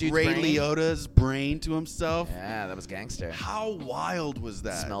The dude's Ray brain? Liotta's brain to himself? Yeah, that was gangster. How wild was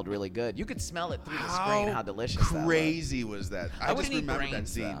that? It smelled really good. You could smell it through the How screen how delicious that was. crazy was that? I just wouldn't eat remembered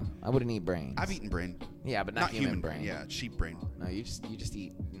brains, that scene. though. I wouldn't eat brains. I've eaten brain. Yeah, but not human brain. Yeah, sheep brain. No, you just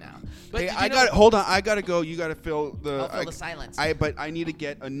eat no. But Hey, did you I know- got. Hold on, I gotta go. You gotta fill the. I'll fill the silence. But I need to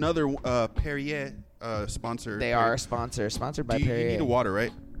get another Perrier sponsor. They are a sponsor, sponsored by You Perrier. need a water,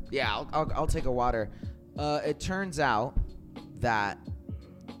 right? Yeah, I'll take a water. It turns out that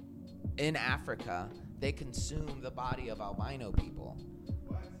in Africa they consume the body of albino people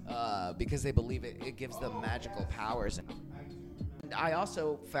because they believe it gives them magical powers. And I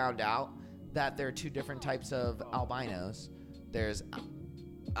also found out that there are two different types of albinos. There's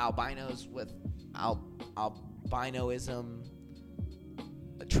albinos with albinoism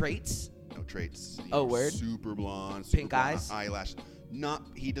traits. No traits. Oh, word? Super blonde. Pink eyes? Eyelash.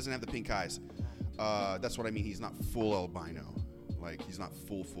 He doesn't have the pink eyes. That's what I mean. He's not full albino. Like, he's not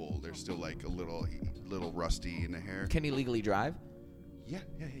full. There's still like a little rusty in the hair. Can he legally drive? Yeah,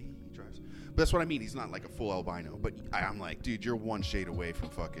 he drives. But that's what I mean. He's not like a full albino. But I'm like, dude, you're one shade away from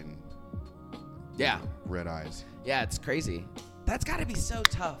fucking red eyes. Yeah, it's crazy. That's got to be so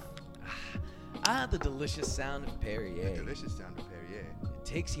tough. The delicious sound of Perrier. Delicious sound of Perrier. It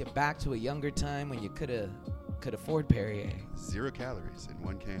takes you back to a younger time when you could afford Perrier. 0 calories in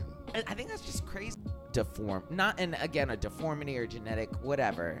 1 can. I think that's just crazy. Not a deformity or genetic,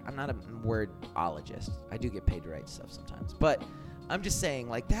 whatever. I'm not a wordologist. I do get paid to write stuff sometimes. But I'm just saying,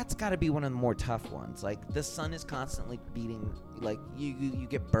 like, that's got to be one of the more tough ones. Like, the sun is constantly beating, like, you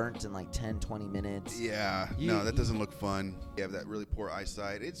get burnt in, like, 10, 20 minutes. Yeah. No, that doesn't look fun. You have that really poor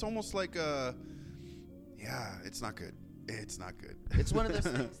eyesight. It's almost like it's not good. It's not good. It's one of those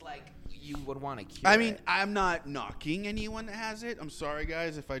things, like, you would want to cure I mean, it. I'm not knocking anyone that has it. I'm sorry,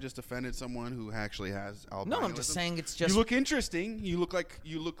 guys, if I just offended someone who actually has albinism. No, I'm just saying it's just... You look interesting. You look like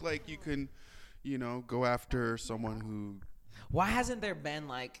you can, go after someone who... Why hasn't there been,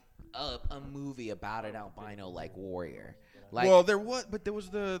 like, a movie about an albino, like, warrior? Like, well, there was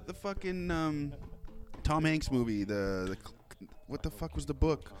the fucking Tom Hanks movie. The what the fuck was the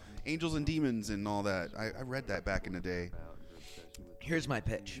book? Angels and Demons and all that. I read that back in the day. Here's my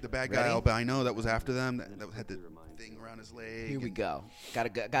pitch. The bad guy albino that was after them that had the thing around his leg. Here we go.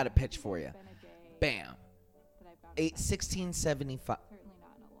 Got a pitch for you. Bam. 1675.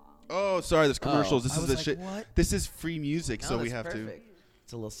 Oh, sorry. There's commercials. This is the like, shit. What? This is free music, No, so we that's have perfect.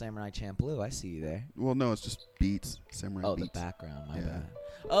 It's a little Samurai Champloo. I see you there. Well, no, it's just beats. Samurai beats. The background. My bad.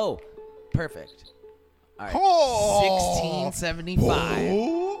 Oh, perfect. All right. Oh!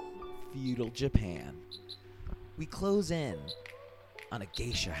 1675. Feudal Japan. We close in on a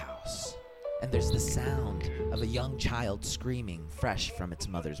geisha house, and there's the sound of a young child screaming fresh from its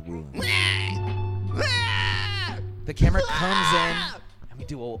mother's womb. The camera comes in, and we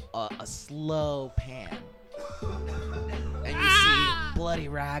do a slow pan. And you see bloody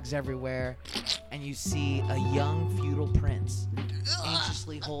rags everywhere, and you see a young feudal prince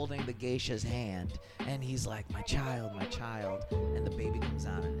anxiously holding the geisha's hand, and he's like, my child, and the baby comes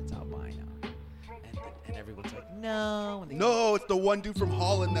out, and it's albino. And everyone's like, no. No, it's the one dude from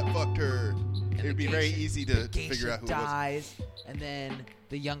Holland that fucked her. It would be very easy to figure out who dies, it was. And then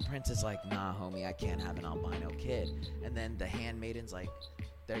the young prince is like, nah, homie, I can't have an albino kid. And then the handmaiden's like,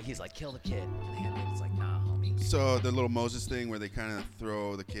 he's like, kill the kid. And the handmaiden's like, nah, homie. So the little Moses thing where they kind of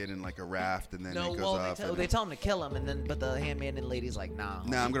throw the kid in like a raft and then it goes off. They tell him to kill him, but the handmaiden lady's like, nah, homie.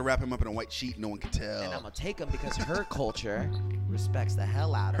 Nah, I'm going to wrap him up in a white sheet. No one can tell. And I'm going to take him because her culture respects the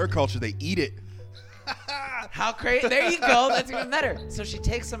hell out of her him. Culture, they eat it. How crazy. There you go. That's even better. So she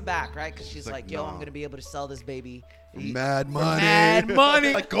takes him back, right? Because she's like, yo, no. I'm going to be able to sell this baby. Mad money. Mad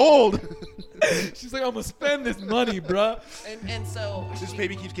money. Like gold. She's like, I'm going to spend this money, bruh. And so this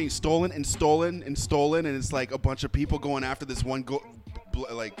baby keeps getting stolen, and it's like a bunch of people going after this one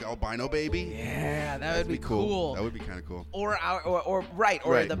like albino baby. Yeah, that would be cool. That would be kind of cool. Or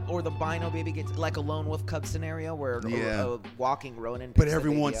the bino baby gets like a lone wolf cub scenario where a walking Ronin. But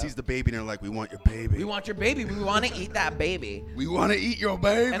everyone sees the baby and they're like, we want your baby. We want your baby. We want to eat that baby. We want to eat your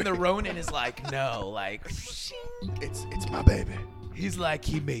baby. And the Ronin is like, no, like it's my baby. He's like,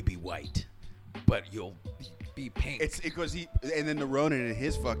 he may be white, but you'll be pink. It's because and then the Ronin in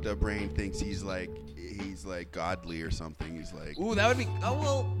his fucked up brain thinks he's like godly or something. He's like, ooh, that would be. Oh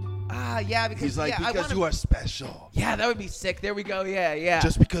well, yeah, because he's like, because you are special. Yeah, that would be sick. There we go. Yeah.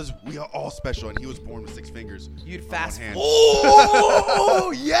 Just because we are all special, and he was born with 6 fingers. You'd fast.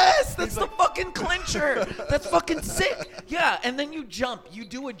 Oh yes, that's the fucking clincher. That's fucking sick. Yeah, and then you jump. You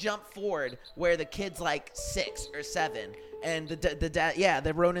do a jump forward where the kid's like 6 or 7. And the dad,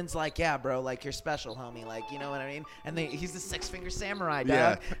 the Ronin's like, yeah, bro, like, you're special, homie, like, you know what I mean? And he's the 6-finger samurai, dog.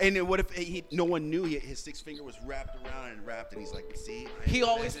 Yeah. And what if no one knew his 6 finger was wrapped around and he's like, see, he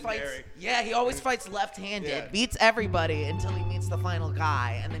always fights. Yeah, he always fights left-handed, beats everybody until he meets the final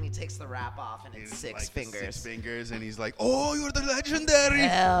guy, and then he takes the wrap off, and it's 6 fingers. 6 fingers, and he's like, oh, you're the legendary.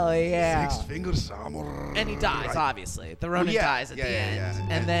 Hell yeah. 6-finger samurai. And he dies, obviously. The Ronin dies at the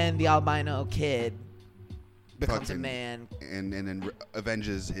end, and then the albino kid becomes a man, and then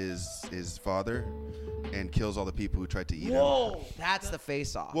avenges his father, and kills all the people who tried to eat him. Whoa, that's the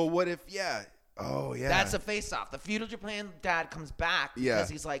face-off. Well, what if? Yeah. Oh yeah. That's a face-off. The feudal Japan dad comes back because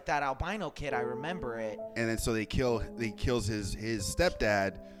he's like, that albino kid, I remember it. And then so he kills his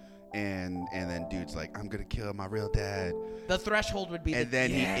stepdad, and then dude's like, I'm gonna kill my real dad. The threshold would be. And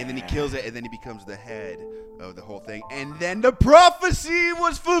then he kills it, and then he becomes the head of the whole thing, and then the prophecy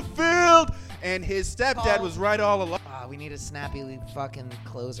was fulfilled, and his stepdad was right all along. We need a snappy fucking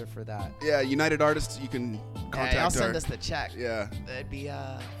closer for that. Yeah, United Artists, you can contact I'll send us the check. Yeah. That'd be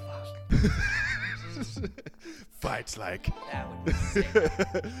fuck. Fights like. That would be sick.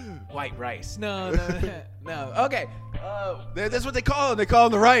 White rice. No. Okay. That's what they call him. They call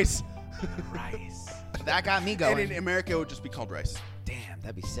him the rice. Rice. That got me going. And in America, it would just be called rice. Damn,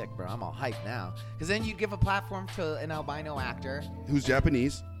 that'd be sick, bro. I'm all hyped now. Because then you'd give a platform to an albino actor. Who's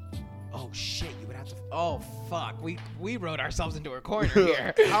Japanese. Oh, shit. You would have to... Oh, fuck. We wrote ourselves into a corner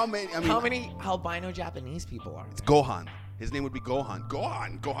here. How many albino Japanese people are there? It's Gohan. His name would be Gohan.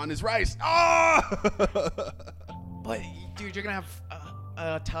 Gohan is rice. Oh! But, dude, you're going to have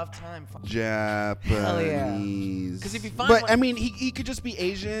a tough time. Japanese. Hell yeah. Because if you find But, I mean, he could just be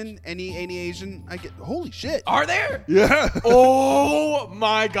Asian. Any Asian. Holy shit. Are there? Yeah. Oh,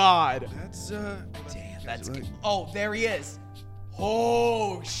 my God. That's, damn, that's good. Oh, there he is.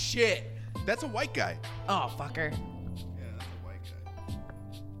 Oh, shit. That's a white guy. Oh, fucker. Yeah, that's a white guy.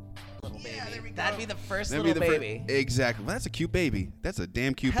 Little baby. There we go. That'd be the first little baby. Exactly. Well, that's a cute baby. That's a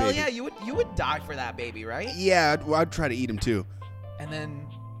damn cute Hell baby. yeah, you would die for that baby, right? Yeah, I'd try to eat him too. And then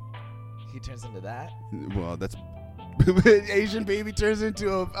he turns into that. Well, that's Asian baby turns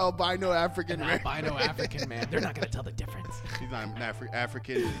into an albino African. An albino African man. They're not gonna tell the difference. He's not an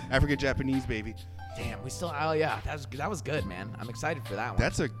African Japanese baby. Damn, we still. Oh yeah, that was good, man. I'm excited for that one.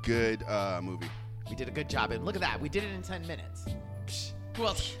 That's a good movie. We did a good job, and look at that. We did it in 10 minutes. Psh,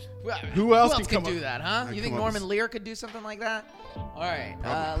 who else can do that, huh? You think Norman Lear could do something like that? All right,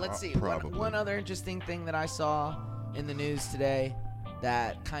 let's see. One other interesting thing that I saw in the news today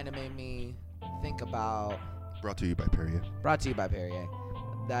that kind of made me think about. Brought to you by Perrier.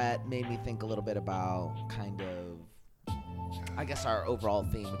 That made me think a little bit about kind of, I guess, our overall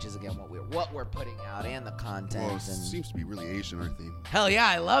theme, which is again what we're putting out and the content. Well, it seems to be really Asian, our theme. Hell yeah,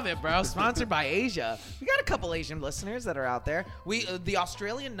 I love it, bro. Sponsored by Asia. We got a couple Asian listeners that are out there. The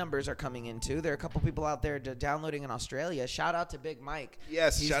Australian numbers are coming in too. There are a couple people out there downloading in Australia. Shout out to Big Mike.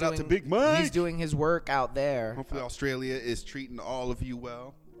 Yes, shout out to Big Mike. He's doing his work out there. Hopefully Australia is treating all of you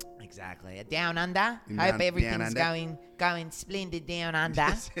well. Exactly. Down under. Hope everything's going splendid down under.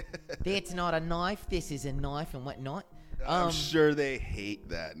 That's not a knife. This is a knife and whatnot. I'm sure they hate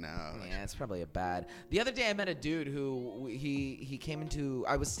that now. Yeah, it's probably a bad. The other day I met a dude who he came into.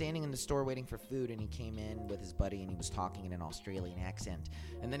 I was standing in the store waiting for food, and he came in with his buddy, and he was talking in an Australian accent.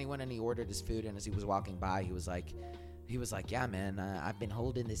 And then he went and he ordered his food, and as he was walking by, he was like, yeah, man, I've been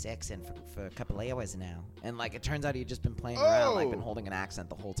holding this accent for a couple of hours now. And, like, it turns out he'd just been playing around, like, been holding an accent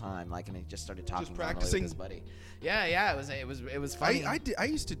the whole time, like, and he just started talking just practicing with his buddy. Yeah, it was funny. I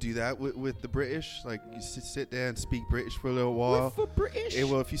used to do that with the British. Like, you sit there and speak British for a little while. For British? Yeah,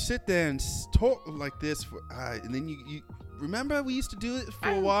 well, if you sit there and talk like this, and then you remember we used to do it for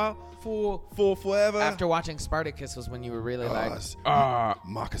a while? For forever? After watching Spartacus was when you were really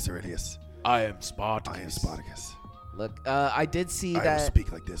Marcus Aurelius. I am Spartacus. Look, I did see that. I will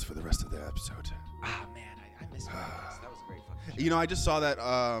speak like this for the rest of the episode. Ah, man, I missed Spartacus. That was a great fucking show. You know, I just saw that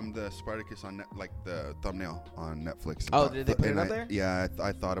the Spartacus on the thumbnail on Netflix. Did they put it up there? Yeah,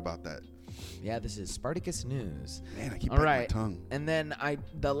 I thought about that. Yeah, this is Spartacus News. Man, I keep biting my tongue. And then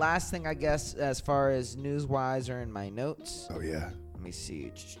the last thing, I guess, as far as news-wise are in my notes. Oh, yeah. Let me see.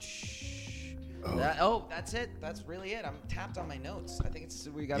 Oh. That's it. That's really it. I'm tapped on my notes. I think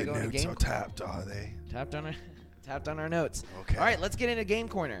we got to go into game. Your notes are tapped, are they? Tapped on our notes. Okay. All right, let's get into Game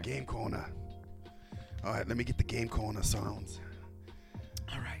Corner. Game Corner. All right, let me get the Game Corner sounds.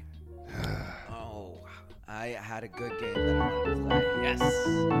 All right. I had a good game that I wanted to play. Yes.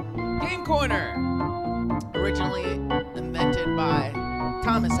 Game Corner. Originally invented by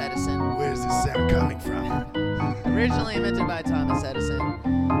Thomas Edison. Where's this sound coming from? Originally invented by Thomas Edison.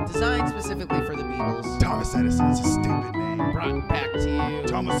 Designed specifically for the Beatles. Thomas Edison is a stupid name. Brought back to you.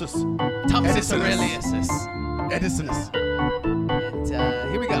 Thomas Aurelius. Edisonus. And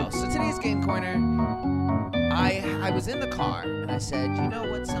here we go. So today's Game Corner, I was in the car and I said, you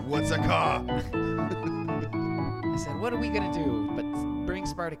know what? What's a car? I said, what are we going to do but bring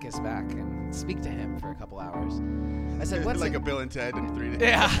Spartacus back and speak to him for a couple hours? I said, what's like a Bill and Ted in 3 days.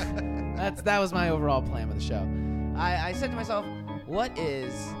 Yeah. That was my overall plan with the show. I said to myself, what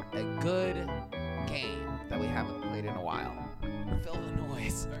is a good game that we haven't played in a while? Fill the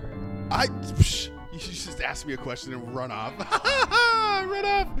noise. You should just ask me a question and run off. Run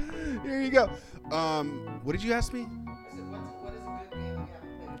off. Here you go. What did you ask me? I said, what is a good game that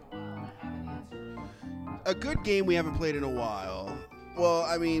we haven't played in a while? I haven't answered. A good game we haven't played in a while. Well,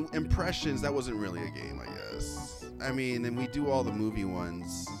 I mean, Impressions, that wasn't really a game, I guess. I mean, and we do all the movie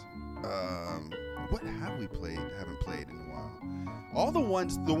ones. What have we haven't played in a while? All the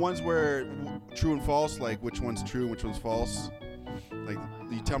ones where true and false, like which one's true and which one's false. Like,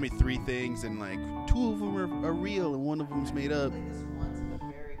 you tell me 3 things and like 2 of them are real and 1 of them's made up.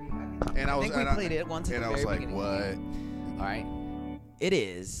 I think we played it once at the very beginning. And I was like, what? All right. It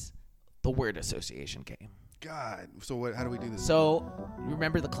is the word association game. God. So how do we do this? So, you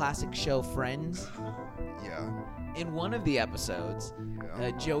remember the classic show Friends? Yeah. In one of the episodes,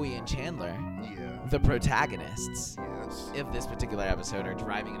 Joey and Chandler, the protagonists of this particular episode, are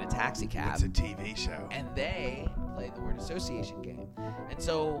driving in a taxi cab. It's a TV show. And they play the word association game. And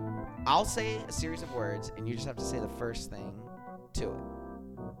so I'll say a series of words, and you just have to say the first thing to it.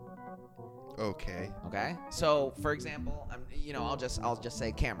 Okay. Okay? So, for example, I'll just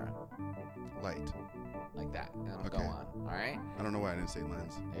say camera. Light. Like that. And I'll go on. All right? I don't know why I didn't say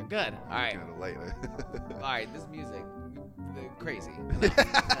lens. You're good. All right. Looking at a light. All right, this music, crazy.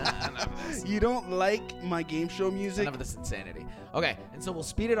 Enough of this. You don't like my game show music? Enough of this insanity. Okay, and so we'll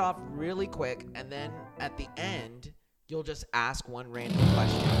speed it off really quick, and then at the end, you'll just ask one random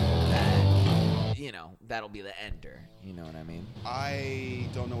question that, that'll be the ender. You know what I mean? I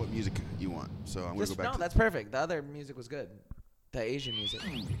don't know what music you want, so I'm going to go back. No, that's perfect. The other music was good. The Asian music.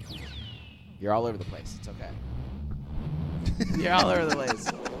 You're all over the place. It's okay. You're all over the place.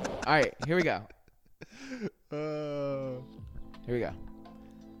 All right, here we go. Here we go.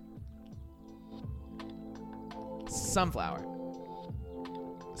 Sunflower.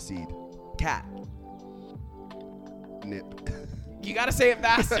 Seed. Cat. Nip. You gotta say it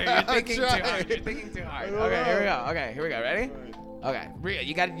faster. You're thinking too hard. You're thinking too hard. Okay, here we go. Okay, here we go. Ready? Okay.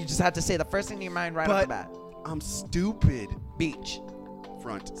 You just have to say the first thing in your mind right off the bat. I'm stupid. Beach.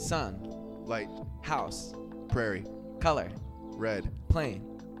 Front. Sun. Light. House. Prairie. Color. Red. Plane.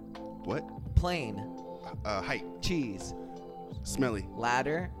 What? Plane. Height. Cheese. Smelly.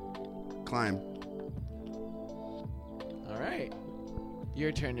 Ladder. Climb. All right.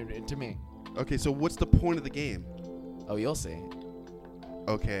 Your turn to me. Okay, so what's the point of the game? Oh, you'll see.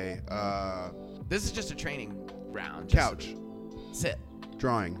 Okay. This is just a training round. Couch. Sit.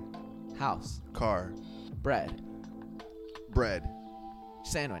 Drawing. House. Car. Bread. Bread.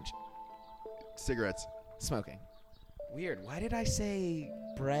 Sandwich. Cigarettes. Smoking. Weird. Why did I say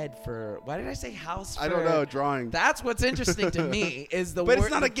bread for? Why did I say house for? I don't know. Drawing. That's what's interesting to me is the. But it's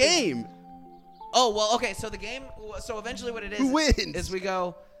not a game. Oh well. Okay. So the game. So eventually, what it is? Who wins? Is we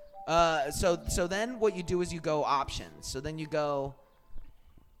go. So then what you do is you go options. So then you go.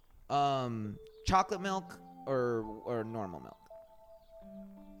 Chocolate milk or normal milk.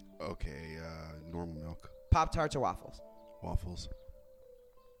 Okay. Normal milk. Pop-Tarts or waffles. Waffles.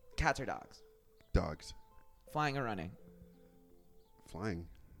 Cats or dogs. Dogs. Flying or running. Flying.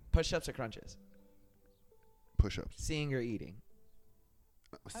 Push-ups or crunches. Push-ups. Seeing or eating.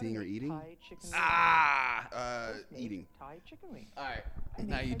 Seeing or eating? Eating. Thai chicken wing. All right.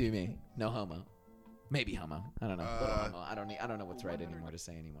 Now you do me. No homo. Maybe homo. I don't know. Little homo. I don't know what's right anymore to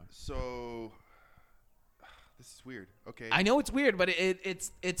say anymore. So this is weird. Okay. I know it's weird, but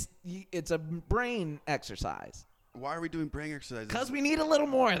it's a brain exercise. Why are we doing brain exercises? Because we need a little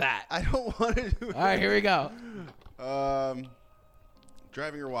more of that. I don't want to do it. All right, here we go.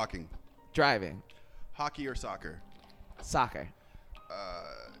 Driving or walking? Driving. Hockey or soccer? Soccer.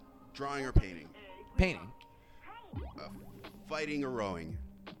 Drawing or painting? Painting. Fighting or rowing?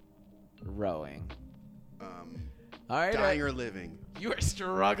 Rowing. All right. Dying or living? You are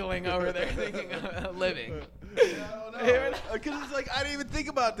struggling over there thinking of living. Because it's like, I didn't even think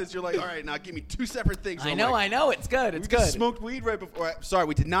about this. You're like, all right, now give me two separate things. I know. It's good. It's we good. Just smoked weed right before. Sorry,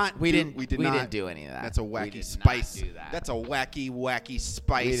 we did not. We didn't do any of that. That's a wacky spice. Do that. That's a wacky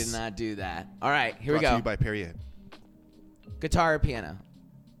spice. We did not do that. All right, here we Brought go. to you by Perrier. Guitar or piano?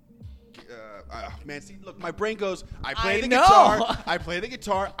 Man, see, look, my brain goes, I I play the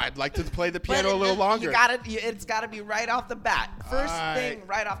guitar. I'd like to play the piano a little longer. It's got to be right off the bat. First thing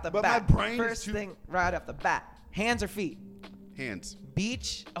right off the bat. My brain First thing right off the bat. Hands or feet? Hands.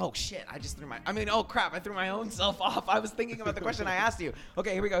 Beach? Oh, shit. Oh, crap. I threw my own self off. I was thinking about the question I asked you.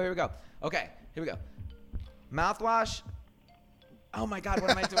 Okay, here we go. Okay, here we go. Mouthwash? Oh, my God.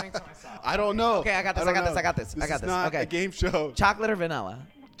 What am I doing to myself? I don't know. Okay, I got this. This is not a game show. Chocolate or vanilla?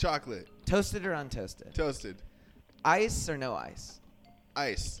 Chocolate. Toasted or untoasted? Toasted. Ice or no ice?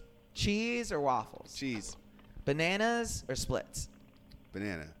 Ice. Cheese or waffles? Cheese. Bananas or splits?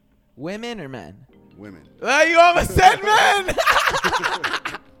 Banana. Women or men? Women. Oh, you almost said men!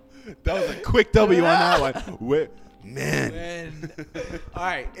 That was a quick W on that one. Men. All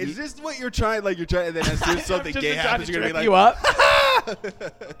right. Is this what you're trying? Like, you're trying, and then as soon as something gay happens, you're going to be like, you up.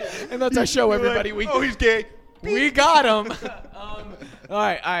 And that's our show, everybody. Like, he's gay. We got him. All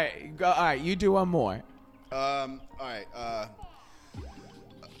right. You do one more. All right.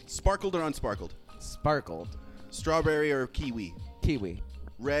 Sparkled or unsparkled? Sparkled. Strawberry or kiwi? Kiwi.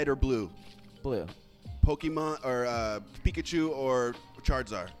 Red or blue? Blue. Pokemon or Pikachu or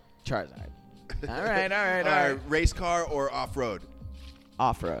Charizard? Charizard. All right. Race car or off-road?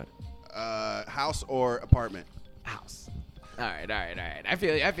 Off-road. House or apartment? House. All right. I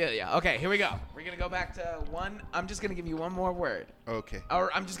feel you. Okay, here we go. We're going to go back to one. I'm just going to give you one more word. Okay.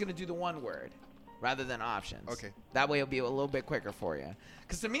 Or I'm just going to do the one word rather than options. Okay. That way it'll be a little bit quicker for you.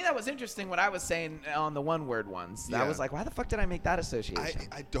 Because to me that was interesting what I was saying on the one word ones. I was like, why the fuck did I make that association?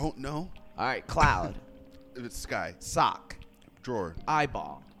 I don't know. All right. Cloud. It's sky. Sock. Drawer.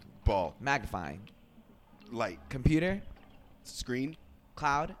 Eyeball. Ball. Magnifying. Light. Computer. Screen.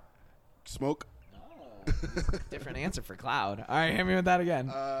 Cloud. Smoke. Different answer for cloud. All right, hit me with that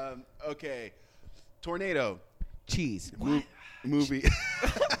again. Okay. Tornado. Cheese. Movie.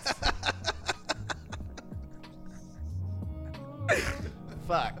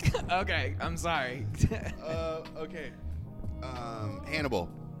 Fuck. Okay, I'm sorry. Okay. Hannibal.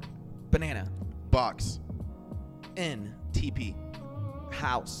 Banana. Box. In. TP.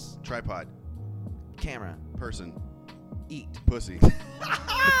 House. Tripod. Camera. Person. Eat. Pussy.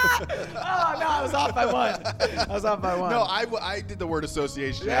 Oh, no, I was off by one. No, I did the word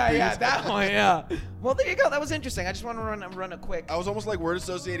association. Yeah, that one, yeah. Well, there you go. That was interesting. I just want to run a quick. I was almost like word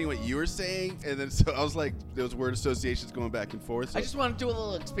associating what you were saying, and then so I was like, those word associations going back and forth. So. I just want to do a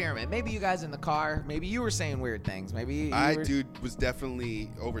little experiment. Maybe you guys in the car, maybe you were saying weird things. Maybe was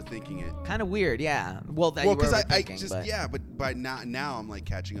definitely overthinking it. Kind of weird, yeah. Well, because I just but by now I'm like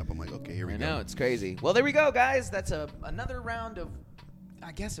catching up. I'm like, okay, here we go. I know, it's crazy. Well, there we go, guys. That's another round of.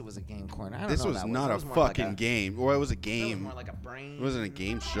 I guess it was a game corner. I don't know. This was not a fucking game. Well, it was a game. It was more like a brain. It wasn't a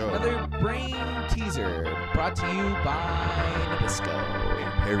game show. Another brain teaser brought to you by Nabisco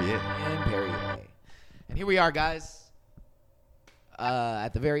and Perrier. And here we are, guys.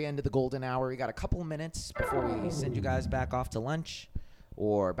 At the very end of the golden hour, we got a couple minutes before we send you guys back off to lunch,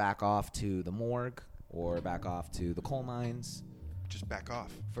 or back off to the morgue, or back off to the coal mines. Just back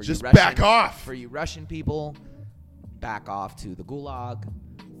off. Back off for you Russian people. Back off to the gulag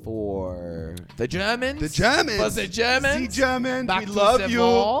for the Germans. The Germans. The Germans. We love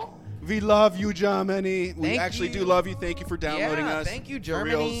you. We love you, Germany. We actually do love you. Thank you for downloading us. Thank you,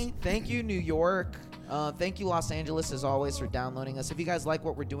 Germany. Thank you, New York. Thank you, Los Angeles, as always, for downloading us. If you guys like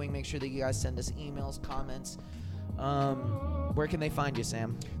what we're doing, make sure that you guys send us emails, comments. Where can they find you,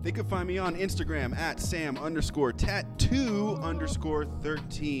 Sam? They can find me on Instagram at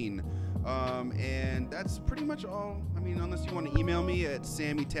Sam_tattoo_13. And that's pretty much all. I mean, unless you want to email me at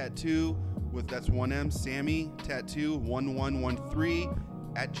SammyTattoo that's 1M, SammyTattoo1113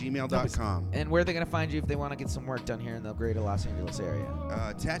 at gmail.com. And where are they going to find you if they want to get some work done here in the greater Los Angeles area?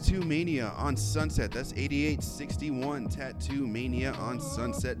 Tattoo Mania on Sunset. That's 8861 Tattoo Mania on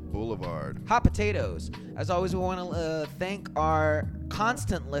Sunset Boulevard. Hot potatoes. As always, we want to thank our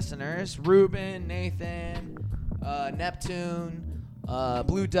constant listeners, Ruben, Nathan, Neptune,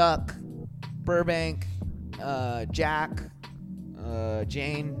 Blue Duck, Burbank, Jack,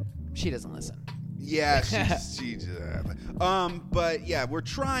 Jane. She doesn't listen. Yeah, but yeah, we're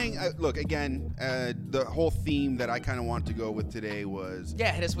trying. Look, again, the whole theme that I kind of want to go with today was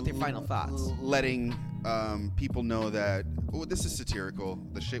hit us with your final thoughts. Letting people know that this is satirical.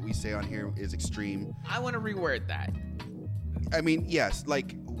 The shit we say on here is extreme. I want to reword that. I mean, yes,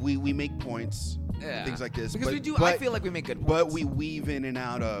 like we make points. Yeah. Things like this. Because we do. I feel like we make good points. But we weave in and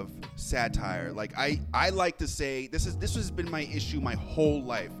out of satire. Like I like to say, this has been my issue my whole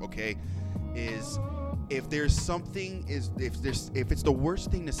life. Okay, is if there's something if it's the worst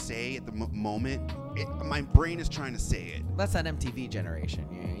thing to say at the moment, my brain is trying to say it. That's that MTV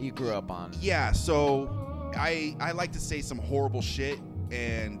generation. You grew up on. Yeah. So I like to say some horrible shit,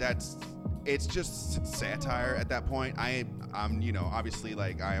 and it's just satire at that point. I'm obviously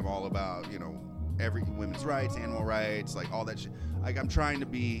like I am all about every women's rights, animal rights, like all that shit. Like I'm trying to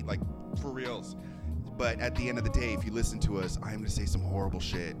be like for reals. But at the end of the day, if you listen to us, I'm going to say some horrible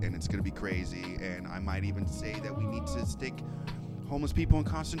shit, and it's going to be crazy. And I might even say that we need to stick homeless people in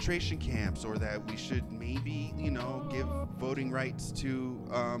concentration camps, or that we should maybe, give voting rights to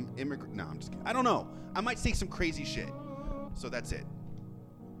immigrants. No, I'm just kidding. I don't know. I might say some crazy shit. So that's it.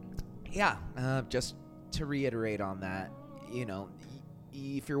 Yeah. Just to reiterate on that,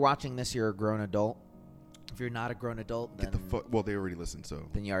 if you're watching this, you're a grown adult. If you're not a grown adult, then well, they already listened, so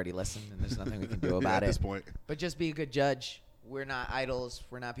then you already listened, and there's nothing we can do about at this point. But just be a good judge. We're not idols.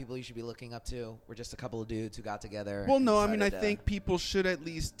 We're not people you should be looking up to. We're just a couple of dudes who got together. Well, no, I mean, I think people should at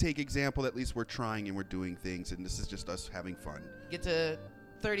least take example. At least we're trying and we're doing things, and this is just us having fun. Get to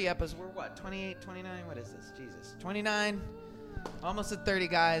 30 episodes. We're what, 28, 29? What is this? Jesus, 29. Almost at 30,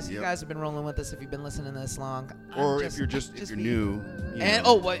 guys. Yep. You guys have been rolling with us if you've been listening this long. Or if you're new.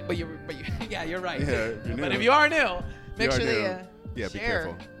 But you're yeah, you're right. Yeah, but if you are new, make sure that you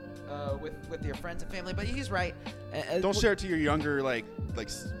share with your friends and family. But he's right. Don't share it to your younger like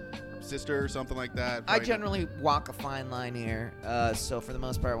sister or something like that. I generally walk a fine line here. So for the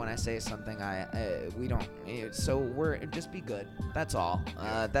most part, when I say something, we don't. So we're just be good. That's all.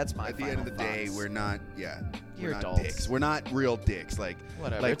 That's my. At the end of the day, we're not. Yeah. You're not adults. Dicks. We're not real dicks. Like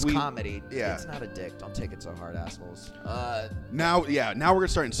whatever. Like it's comedy. Yeah. It's not a dick. Don't take it so hard, assholes. Now we're gonna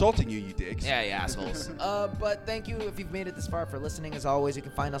start insulting you dicks. Yeah, assholes. But thank you if you've made it this far for listening. As always, you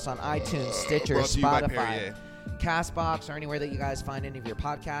can find us on iTunes, Stitcher, Spotify, Castbox, or anywhere that you guys find any of your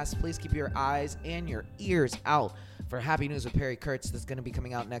podcasts. Please keep your eyes and your ears out for Happy News with Perry Kurtz. That's going to be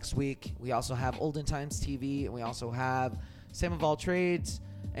coming out next week. We also have Olden Times TV, and we also have Sam of All Trades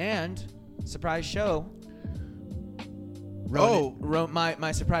and surprise show.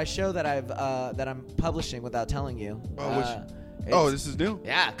 My surprise show that I'm publishing without telling you. This is new?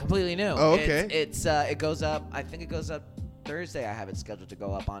 Yeah, completely new. Oh, okay. It goes up. I think it goes up Thursday I have it scheduled to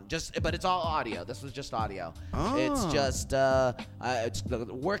go up on. But it's all audio. This was just audio. Oh. It's just the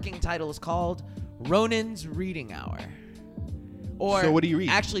working title is called Ronan's Reading Hour. Or so what do you read?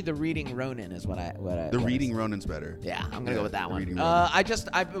 Actually, the Reading Ronin is what I. The Reading Ronin's better. Yeah, I'm gonna go with that one. I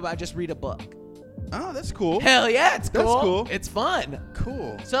I just read a book. Oh, that's cool. Hell yeah, it's cool. That's cool. It's fun.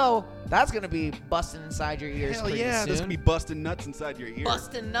 Cool. So that's gonna be busting inside your ears. Hell pretty yeah, soon. that's gonna be busting nuts inside your ear.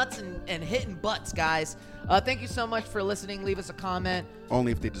 Busting nuts and hitting butts, guys. Thank you so much for listening. Leave us a comment.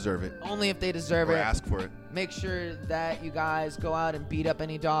 Only if they deserve it. Only if they deserve or it. Ask for it. Make sure that you guys go out and beat up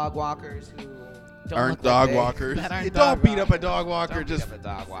any dog walkers who aren't dog walkers. Don't beat up a dog walker. Just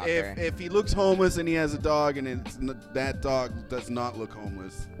if he looks homeless and he has a dog and that dog does not look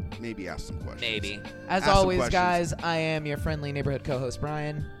homeless, maybe ask some questions. Maybe. As always, guys, I am your friendly neighborhood co-host,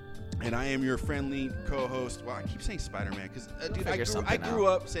 Brian. And I am your friendly co-host. Well, I keep saying Spider-Man because, dude, I grew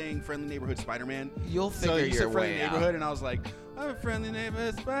up saying friendly neighborhood Spider-Man. You'll figure your way out. So you said friendly neighborhood, and I was like, I'm a friendly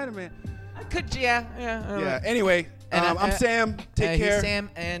neighborhood Spider-Man. Yeah. Anyway, I'm Sam. Take care. He's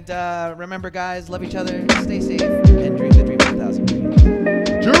Sam, and remember, guys, love each other, stay safe, and dream the dream of 1,000 dreams.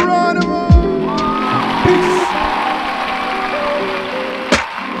 Geronimo! Peace!